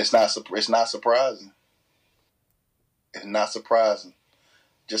 man, it's not surprising. It's not surprising.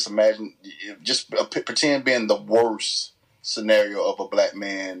 Just imagine, pretend being the worst scenario of a black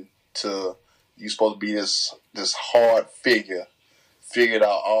man to you supposed to be this hard figure, figured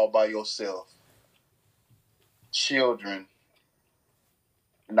out all by yourself. Children,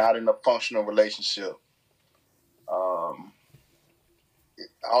 not in a functional relationship. All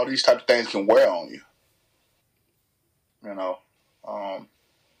these type of things can wear on you. You know,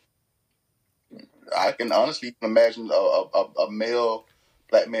 I can honestly imagine a male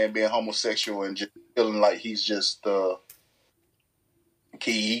black man being homosexual and just feeling like he's just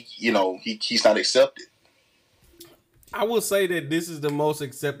he's not accepted. I will say that this is the most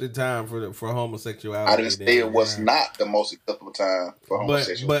accepted time for homosexuality. I didn't say it was not the most acceptable time for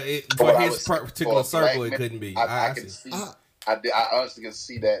homosexuality. But for his particular circle, it couldn't be. I can see. I honestly can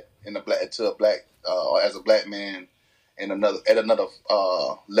see that as a black man in at another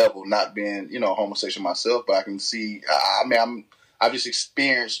level, not being homosexual myself, but I can see. I've just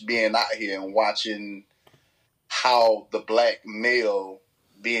experienced being out here and watching how the black male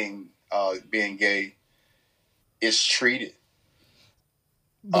being gay is treated.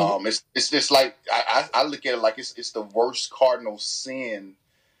 It's just like I look at it like it's the worst cardinal sin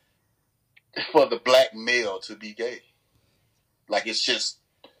for the black male to be gay. Like it's just,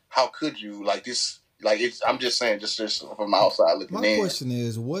 how could you like this? Like I'm just saying, just from the outside looking in. My question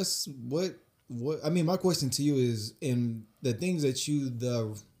is, what? I mean, my question to you is, in the things that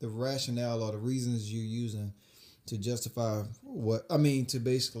the rationale or the reasons you're using to justify to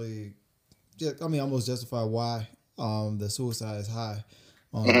basically, almost justify why the suicide is high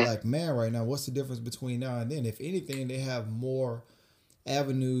on a black man right now. What's the difference between now and then? If anything, they have more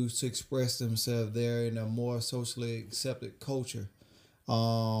avenues to express themselves there in a more socially accepted culture.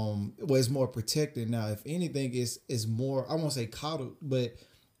 Where it's more protected now. If anything, it's more, I won't say coddled, but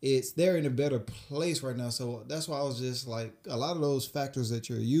they're in a better place right now. So that's why I was just like, a lot of those factors that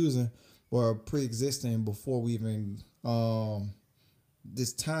you're using were pre-existing before we even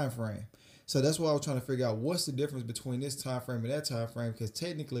this time frame. So that's why I was trying to figure out what's the difference between this time frame and that time frame. Because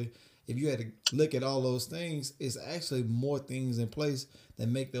technically, if you had to look at all those things, it's actually more things in place that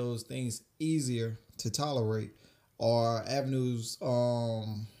make those things easier to tolerate, or avenues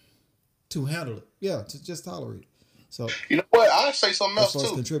to handle it. Yeah, to just tolerate it. So you know what? I'll say something else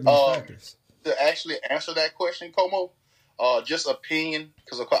too. Contributing factors. To actually answer that question, Como, just opinion,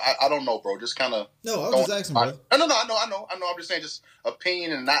 because I don't know, bro. Just kind of no. I was just asking, bro. No. I know. I'm just saying, just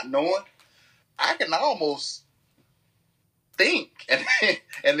opinion and not knowing. I can almost think, and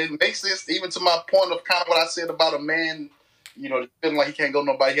it makes sense even to my point of kind of what I said about a man, feeling like he can't go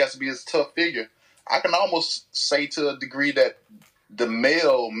nobody. He has to be this tough figure. I can almost say to a degree that the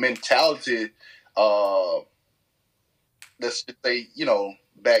male mentality, let's just say,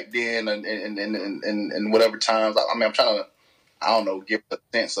 back then and whatever times. I'm trying to, I don't know, give a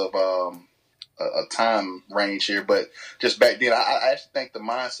sense of a time range here, but just back then, I actually think the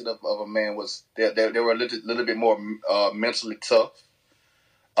mindset of a man was they were a little bit more mentally tough.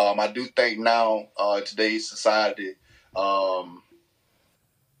 I do think now in today's society,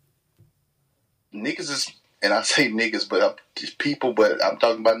 niggas is, and I say niggas, but I'm just people, but I'm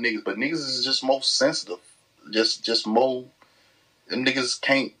talking about niggas. But niggas is just most sensitive. Just more. Them niggas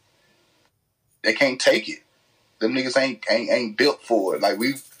can't. They can't take it. Them niggas ain't built for it. Like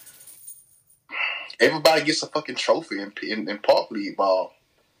everybody gets a fucking trophy in park league ball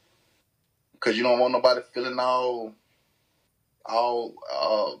because you don't want nobody feeling all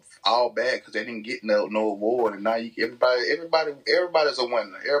bad because they didn't get no award, and now everybody's a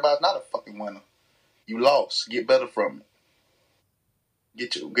winner. Everybody's not a fucking winner. You lost. Get better from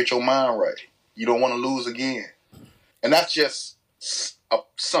it. Get your mind right. You don't want to lose again, and that's just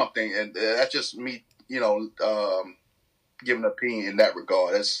something. And that's just me, giving an opinion in that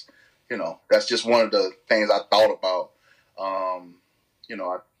regard. That's just one of the things I thought about. I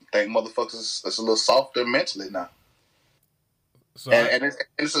think motherfuckers is a little softer mentally now. So and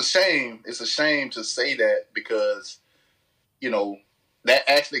it's a shame. It's a shame to say that because, that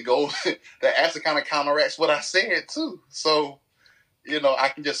actually goes. That actually kind of counteracts what I said too. So,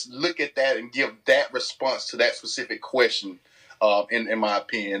 I can just look at that and give that response to that specific question. In my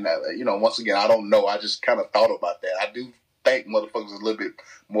opinion, once again, I don't know. I just kind of thought about that. I do think motherfuckers was a little bit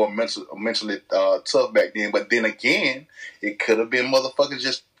more mentally tough back then. But then again, it could have been motherfuckers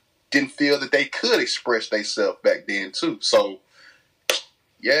just didn't feel that they could express themselves back then too. So.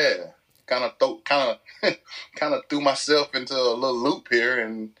 Yeah, kind of threw myself into a little loop here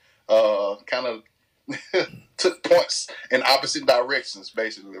and kind of took points in opposite directions,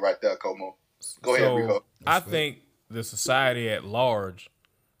 basically, right there, Como. Go ahead, Rico. I think the society at large,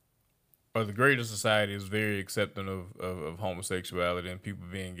 or the greater society, is very accepting of homosexuality and people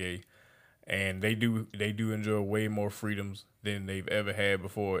being gay, and they do enjoy way more freedoms than they've ever had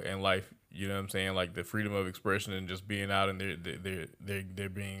before in life. You know what I'm saying? Like the freedom of expression and just being out and they're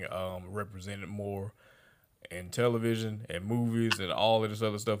being represented more in television and movies and all of this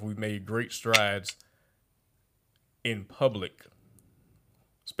other stuff. We've made great strides in public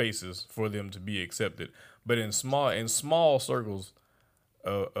spaces for them to be accepted, but in small circles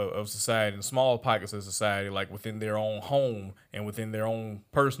of society, in small pockets of society, like within their own home and within their own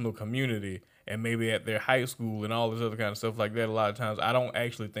personal community, and maybe at their high school and all this other kind of stuff like that, a lot of times I don't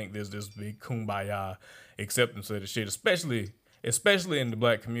actually think there's this big kumbaya acceptance of the shit, especially in the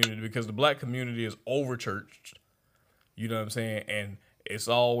black community, because the black community is over churched. You know what I'm saying? And it's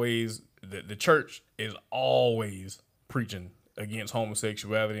always the church is always preaching against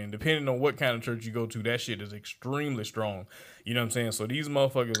homosexuality, and depending on what kind of church you go to, that shit is extremely strong. You know what I'm saying? So these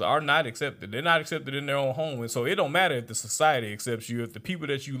motherfuckers are not accepted. They're not accepted in their own home, and so it don't matter if the society accepts you. If the people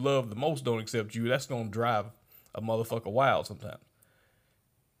that you love the most don't accept you, that's gonna drive a motherfucker wild sometimes.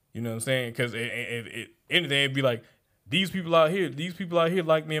 You know what I'm saying? Because anything, it'd be like, these people out here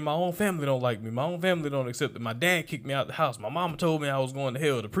like me, and my own family don't like me. My own family don't accept it. My dad kicked me out the house. My mama told me I was going to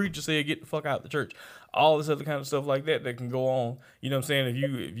hell. The preacher said get the fuck out the church. All this other kind of stuff like that can go on. You know what I'm saying?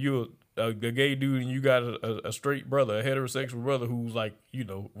 If you're a gay dude and you got a straight brother, a heterosexual brother who's like,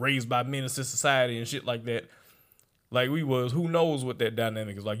 raised by menace to society and shit like that, like we was, who knows what that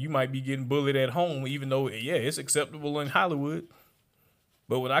dynamic is like? You might be getting bullied at home, even though, yeah, it's acceptable in Hollywood.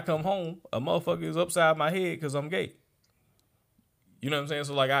 But when I come home, a motherfucker is upside my head because I'm gay. You know what I'm saying?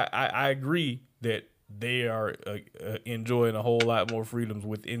 So, like, I agree that they are enjoying a whole lot more freedoms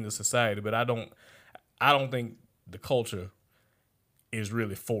within the society, but I don't think the culture is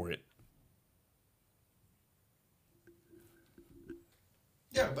really for it.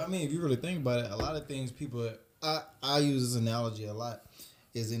 Yeah, but I mean, if you really think about it, a lot of things I use this analogy a lot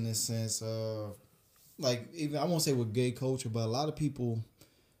is in the sense of, like, even I won't say with gay culture, but a lot of people.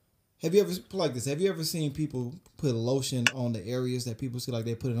 Have you ever seen people put lotion on the areas that people see, like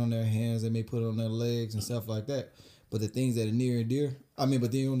they put it on their hands, they may put it on their legs and stuff like that, but the things that are near and dear,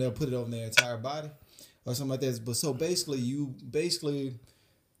 but then they'll put it on their entire body or something like that. But so basically,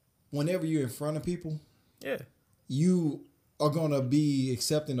 whenever you're in front of people, yeah, you are gonna be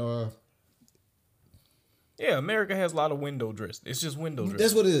accepting or. Yeah, America has a lot of window dressing. It's just window dressing.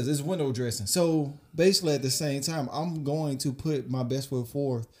 That's what it is. It's window dressing. So basically, at the same time, I'm going to put my best foot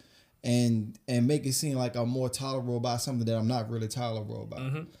forth and make it seem like I'm more tolerable about something that I'm not really tolerable about.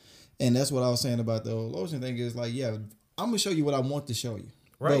 Mm-hmm. And that's what I was saying about the lotion thing is like, yeah, I'm going to show you what I want to show you.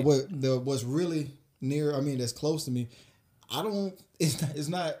 Right. But what's really near, that's close to me, it's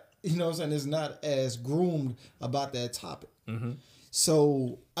not, you know what I'm saying, it's not as groomed about that topic. Mm-hmm.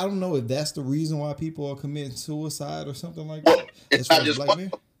 So I don't know if that's the reason why people are committing suicide or something like that. It's not just one. You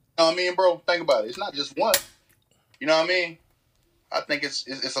know what I mean, bro? Think about it. It's not just one. You know what I mean? I think it's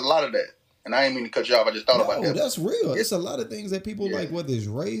a lot of that. And I ain't mean to cut you off. I just thought about that. That's real. It's a lot of things that people like, whether it's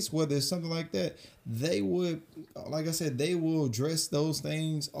race, whether it's something like that, they would, like I said, they will address those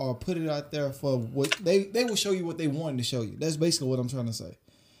things or put it out there for what they will show you what they wanted to show you. That's basically what I'm trying to say.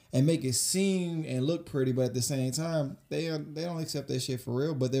 And make it seem and look pretty, but at the same time, they don't accept that shit for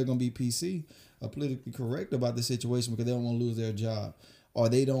real, but they're going to be PC or politically correct about the situation because they don't want to lose their job or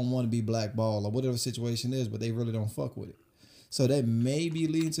they don't want to be blackballed or whatever the situation is, but they really don't fuck with it. So that may be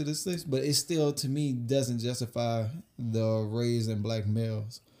leading to this list, but it still, to me, doesn't justify the raising black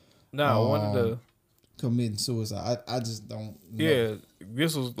males. No, I wanted to committing suicide. I just don't know. Yeah,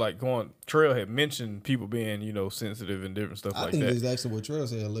 this was like Trail had mentioned people being, sensitive and different stuff like that. I think that's actually what Trail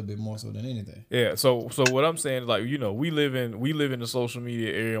said a little bit more so than anything. Yeah, so what I'm saying is like, we live in the social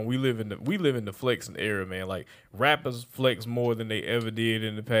media era and we live in the flexing era, man. Like rappers flex more than they ever did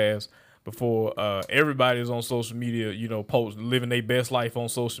in the past. Before everybody's on social media, living their best life on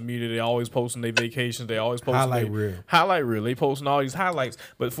social media. They always posting their vacations. They always posting highlight reel. They posting all these highlights.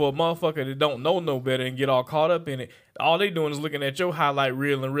 But for a motherfucker that don't know no better and get all caught up in it, all they doing is looking at your highlight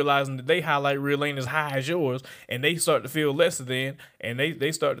reel and realizing that they highlight reel ain't as high as yours, and they start to feel lesser than, and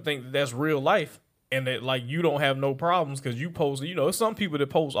they start to think that that's real life, and that like you don't have no problems because you post. There's some people that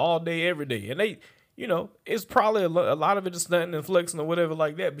post all day every day, and they. It's probably a lot of it is stunting and flexing or whatever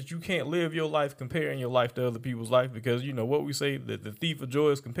like that, but you can't live your life comparing your life to other people's life because what we say, that the thief of joy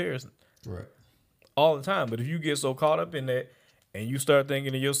is comparison. Right. All the time. But if you get so caught up in that and you start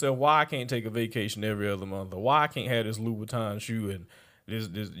thinking to yourself, why I can't take a vacation every other month, or why I can't have this Louboutin shoe and this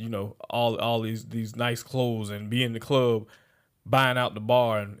all these nice clothes and be in the club buying out the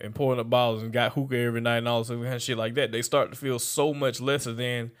bar and pouring up bottles and got hookah every night and all this kind of shit like that, they start to feel so much lesser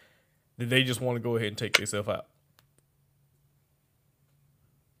than that they just want to go ahead and take themselves out.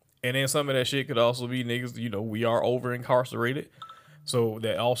 And then some of that shit could also be niggas, we are over incarcerated. So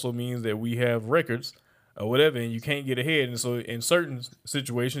that also means that we have records or whatever, and you can't get ahead. And so in certain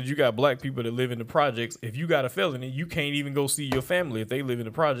situations, you got black people that live in the projects. If you got a felony, you can't even go see your family if they live in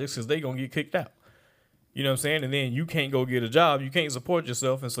the projects because they going to get kicked out. You know what I'm saying? And then you can't go get a job. You can't support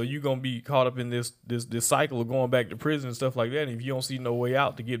yourself. And so you're going to be caught up in this cycle of going back to prison and stuff like that. And if you don't see no way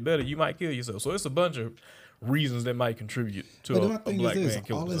out to get better, you might kill yourself. So it's a bunch of reasons that might contribute to a black man killing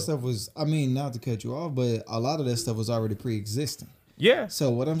himself. All that stuff was, not to cut you off, but a lot of that stuff was already pre-existing. Yeah. So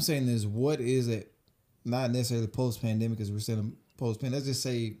what I'm saying is, what is it, not necessarily post-pandemic, because we're saying post-pandemic, let's just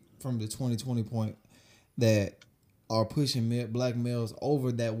say from the 2020 point that are pushing black males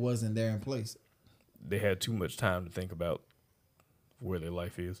over that wasn't there in place. They had too much time to think about where their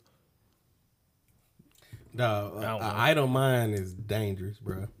life is. No, idle mind is dangerous,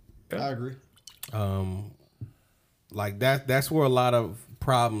 bro. I agree. Like that's where a lot of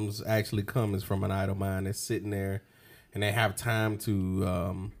problems actually come, is from an idle mind that's sitting there and they have time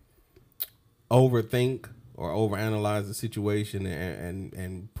to overthink or overanalyze the situation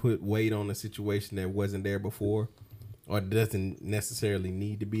and put weight on the situation that wasn't there before or doesn't necessarily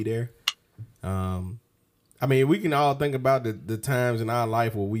need to be there. We can all think about the times in our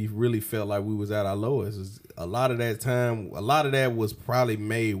life where we really felt like we was at our lowest. A lot of that was probably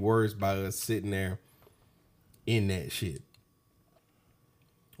made worse by us sitting there in that shit.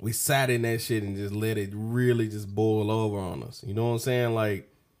 We sat in that shit and just let it really just boil over on us. You know what I'm saying? Like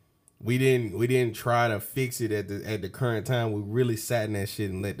we didn't try to fix it at the current time. We really sat in that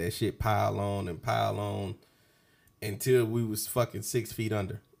shit and let that shit pile on until we was fucking 6 feet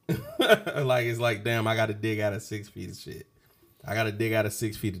under. Like it's like, damn, I gotta dig out of 6 feet of shit. I gotta dig out of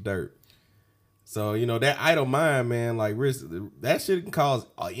 6 feet of dirt. So that idle mind, man, like that shit can cause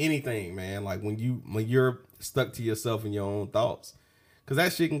anything, man. Like when you're stuck to yourself and your own thoughts, because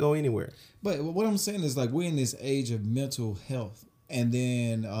that shit can go anywhere. But what I'm saying is, like, we're in this age of mental health, and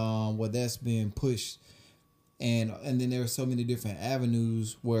then that's being pushed. And then there are so many different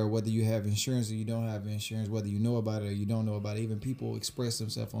avenues where whether you have insurance or you don't have insurance, whether you know about it or you don't know about it, even people express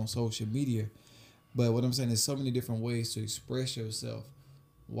themselves on social media. But what I'm saying is so many different ways to express yourself.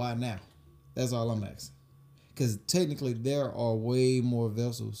 Why now? That's all I'm asking. Because technically there are way more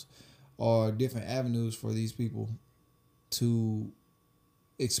vessels or different avenues for these people to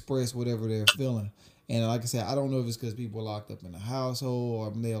express whatever they're feeling. And like I said, I don't know if it's because people are locked up in the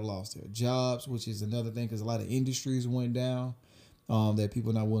household or they have lost their jobs, which is another thing, because a lot of industries went down that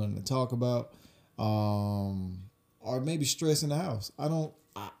people are not willing to talk about, or maybe stress in the house. I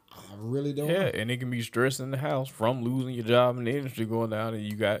really don't know. Yeah, and it can be stress in the house from losing your job in the industry going down, and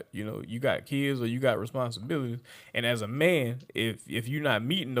you got kids or you got responsibilities. And as a man, if you're not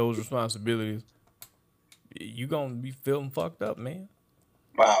meeting those responsibilities, you're gonna be feeling fucked up, man.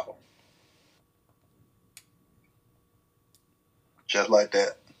 Wow. Just like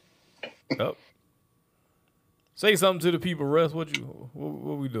that. Yep. Say something to the people, Russ. What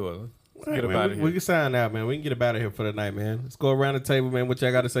we doing? Let's get up out of here. We can sign out, man. We can get up out of here for the night, man. Let's go around the table, man. What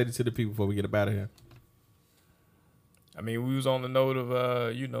y'all got to say to the people before we get up out of here? I mean, we was on the note of,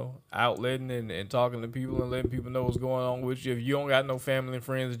 outletting and talking to people and letting people know what's going on with you. If you don't got no family and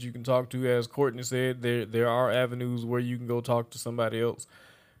friends that you can talk to, as Courtney said, there are avenues where you can go talk to somebody else,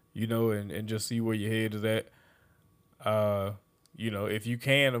 and just see where your head is at. If you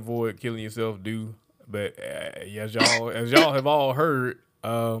can avoid killing yourself, do. But as y'all have all heard,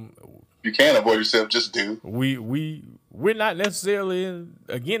 you can't avoid yourself, just do. We're not necessarily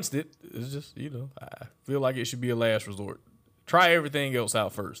against it. It's just, I feel like it should be a last resort. Try everything else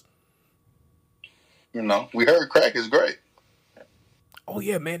out first. We heard crack is great. Oh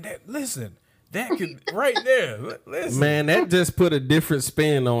yeah, man. That could right there. Listen, man, that just put a different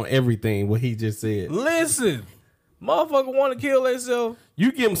spin on everything. What he just said. Listen, motherfucker want to kill themselves.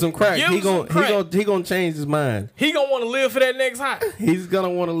 You give him some crack. He gonna change his mind. He gonna want to live for that next high. He's gonna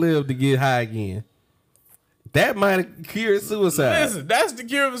want to live to get high again. That might have cured suicide. Listen, that's the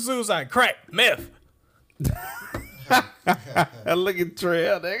cure for suicide. Crack, meth. Look at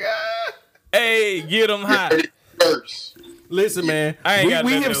Trail, nigga. Hey, get him high. Listen, man.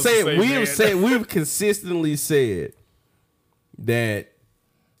 We've consistently said that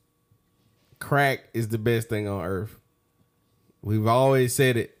crack is the best thing on earth. We've always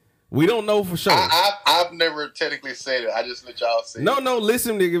said it. We don't know for sure. I've never technically said it. I just let y'all say it. No,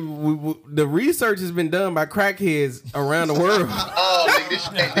 listen, nigga. The research has been done by crackheads around the world. Oh, nigga, this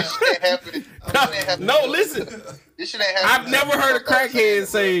shit ain't happening. No, listen. This shit ain't happening. I've never heard a crackhead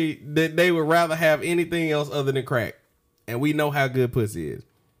say that they would rather have anything else other than crack. And we know how good pussy is.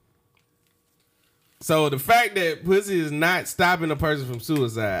 So the fact that pussy is not stopping a person from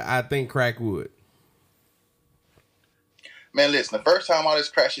suicide, I think crack would. Man, listen, the first time all this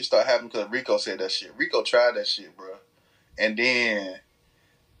crack shit started happening because Rico said that shit. Rico tried that shit, bro. And then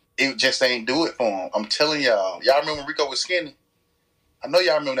it just ain't do it for him. I'm telling y'all. Y'all remember Rico was skinny? I know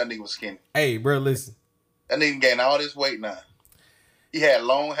y'all remember that nigga was skinny. Hey, bro, listen. That nigga gained all this weight now. He had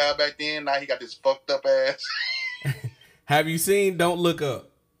long hair back then. Now he got this fucked up ass. Have you seen Don't Look Up?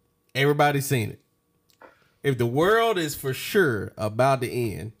 Everybody's seen it. If the world is for sure about to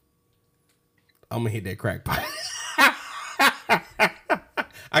end, I'm going to hit that crack pipe.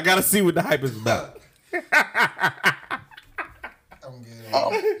 I gotta see what the hype is about. I'm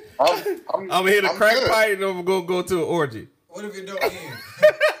gonna hit a crack pipe and I'm gonna go to an orgy. What if it don't end?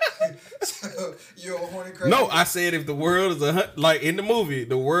 So you're a horny crack? No, I said if the world is like in the movie,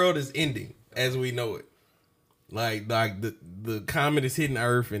 the world is ending as we know it. Like the comet is hitting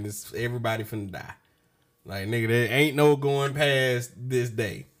Earth and it's everybody finna die. Like nigga, there ain't no going past this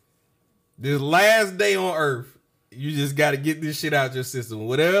day. This last day on Earth. You just got to get this shit out your system.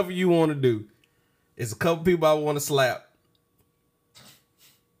 Whatever you want to do. It's a couple people I want to slap.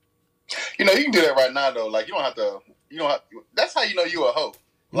 You can do that right now though. Like you don't have to. That's how you know you a hoe.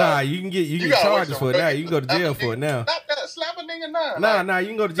 Like, you can get charges for it now. You can go to jail for it now. Stop that. Slap a nigga now. Nah, you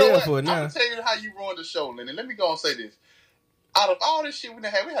can go to jail for it now. I'm gonna tell you how you ruined the show, Lenny. Let me go and say this. Out of all this shit we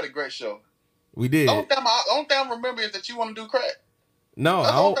had a great show. We did. The only thing I remember is that you want to do crack. No,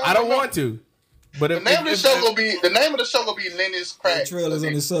 I don't want to. But the name of the show gonna be Lenny's Crack. That trail is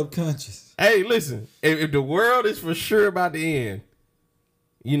on his subconscious. Hey, listen. If the world is for sure about to end,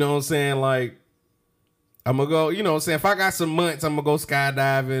 you know what I'm saying? Like, I'm gonna go. You know what I'm saying? If I got some months, I'm gonna go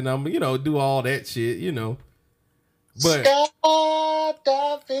skydiving. I'm do all that shit. But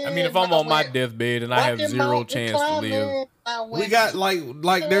skydiving. I mean, if I'm on my deathbed and I have zero chance to live, we got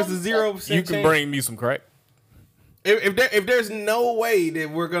like there's a 0%. You can bring me some crack. If there's no way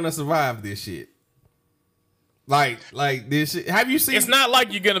that we're gonna survive this shit. Like this shit. Have you seen? It's not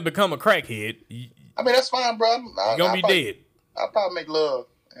like you're gonna become a crackhead. I mean, that's fine, bro. You're gonna be dead. I'll probably make love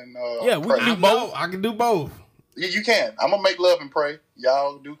and yeah, we can do both. I can do both. Yeah, you can. I'm gonna make love and pray.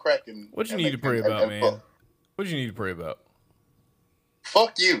 Y'all do crack and. What you need to pray about, man? Fuck. What you need to pray about?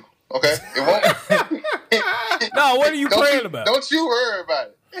 Fuck you. Okay. It won't. No, what are you praying about? Don't you worry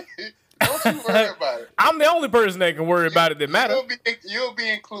about it. Don't you worry about it. I'm the only person that can worry about it that matters. You'll be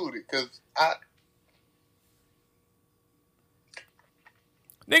included because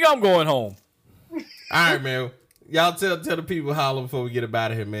Nigga, I'm going home. All right, man. Y'all tell the people holler before we get up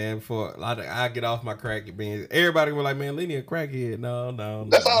out of here, man. Before I get off my crack beans. Everybody was like, man, Lenny a crackhead. No.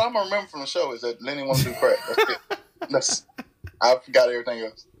 That's all I'm gonna remember from the show is that Lenny wants to do crack. That's it. I forgot everything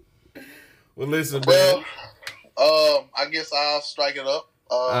else. Well, listen, man. I guess I'll strike it up.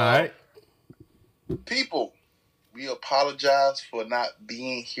 All right. People, we apologize for not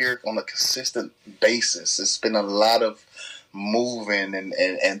being here on a consistent basis. It's been a lot of moving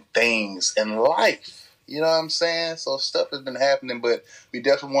and things in life. You know what I'm saying? So stuff has been happening, but we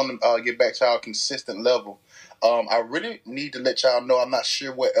definitely want to get back to our consistent level. I really need to let y'all know, I'm not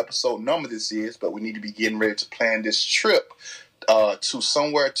sure what episode number this is, but we need to be getting ready to plan this trip to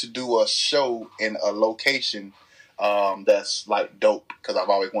somewhere to do a show in a location that's like dope, because I've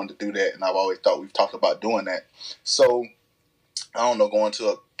always wanted to do that, and I've always thought we've talked about doing that. So I don't know, going to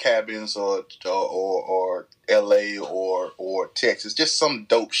a cabins or LA or Texas, just some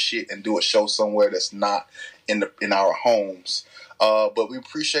dope shit, and do a show somewhere that's not in our homes. But we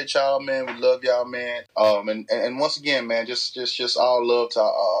appreciate y'all, man. We love y'all, man. And once again, man, just all love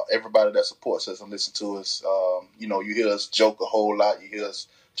to everybody that supports us and listen to us. You know, you hear us joke a whole lot. You hear us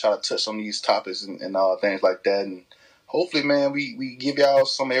try to touch on these topics and things like that. And hopefully, man, we give y'all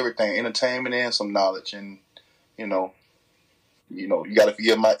some everything, entertainment and some knowledge. And you know, you got to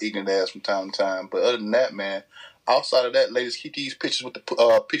forgive my ignorant ass from time to time. But other than that, man, outside of that, ladies, keep these pictures with the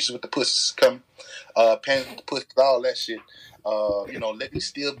pussies coming, panties with the pussies, all that shit. You know, let me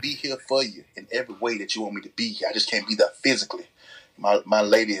still be here for you in every way that you want me to be here. I just can't be there physically. My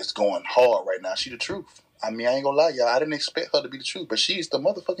lady is going hard right now. She the truth. I mean, I ain't gonna lie, y'all. I didn't expect her to be the truth, but she's the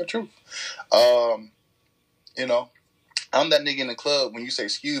motherfucking truth. You know, I'm that nigga in the club. When you say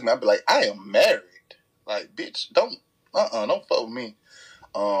excuse me, I be like, I am married. Like, bitch, don't fuck with me.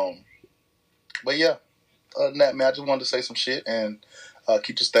 But yeah, other than that, man, I just wanted to say some shit and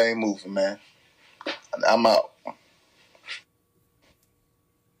keep this thing moving, man. I'm out.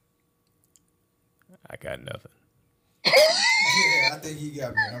 I got nothing. Yeah, I think he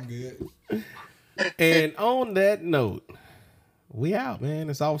got me. I'm good. And on that note, we out, man.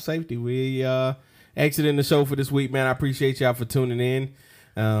 It's all safety. We exiting the show for this week, man. I appreciate y'all for tuning in.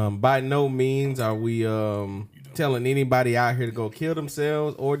 By no means are we telling anybody out here to go kill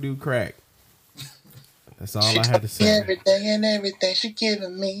themselves or do crack. That's all I had to say. Everything she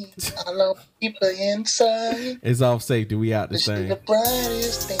giving me, I love people inside. It's off safety. We out the She's same. the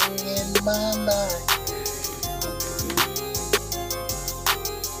brightest thing in my life.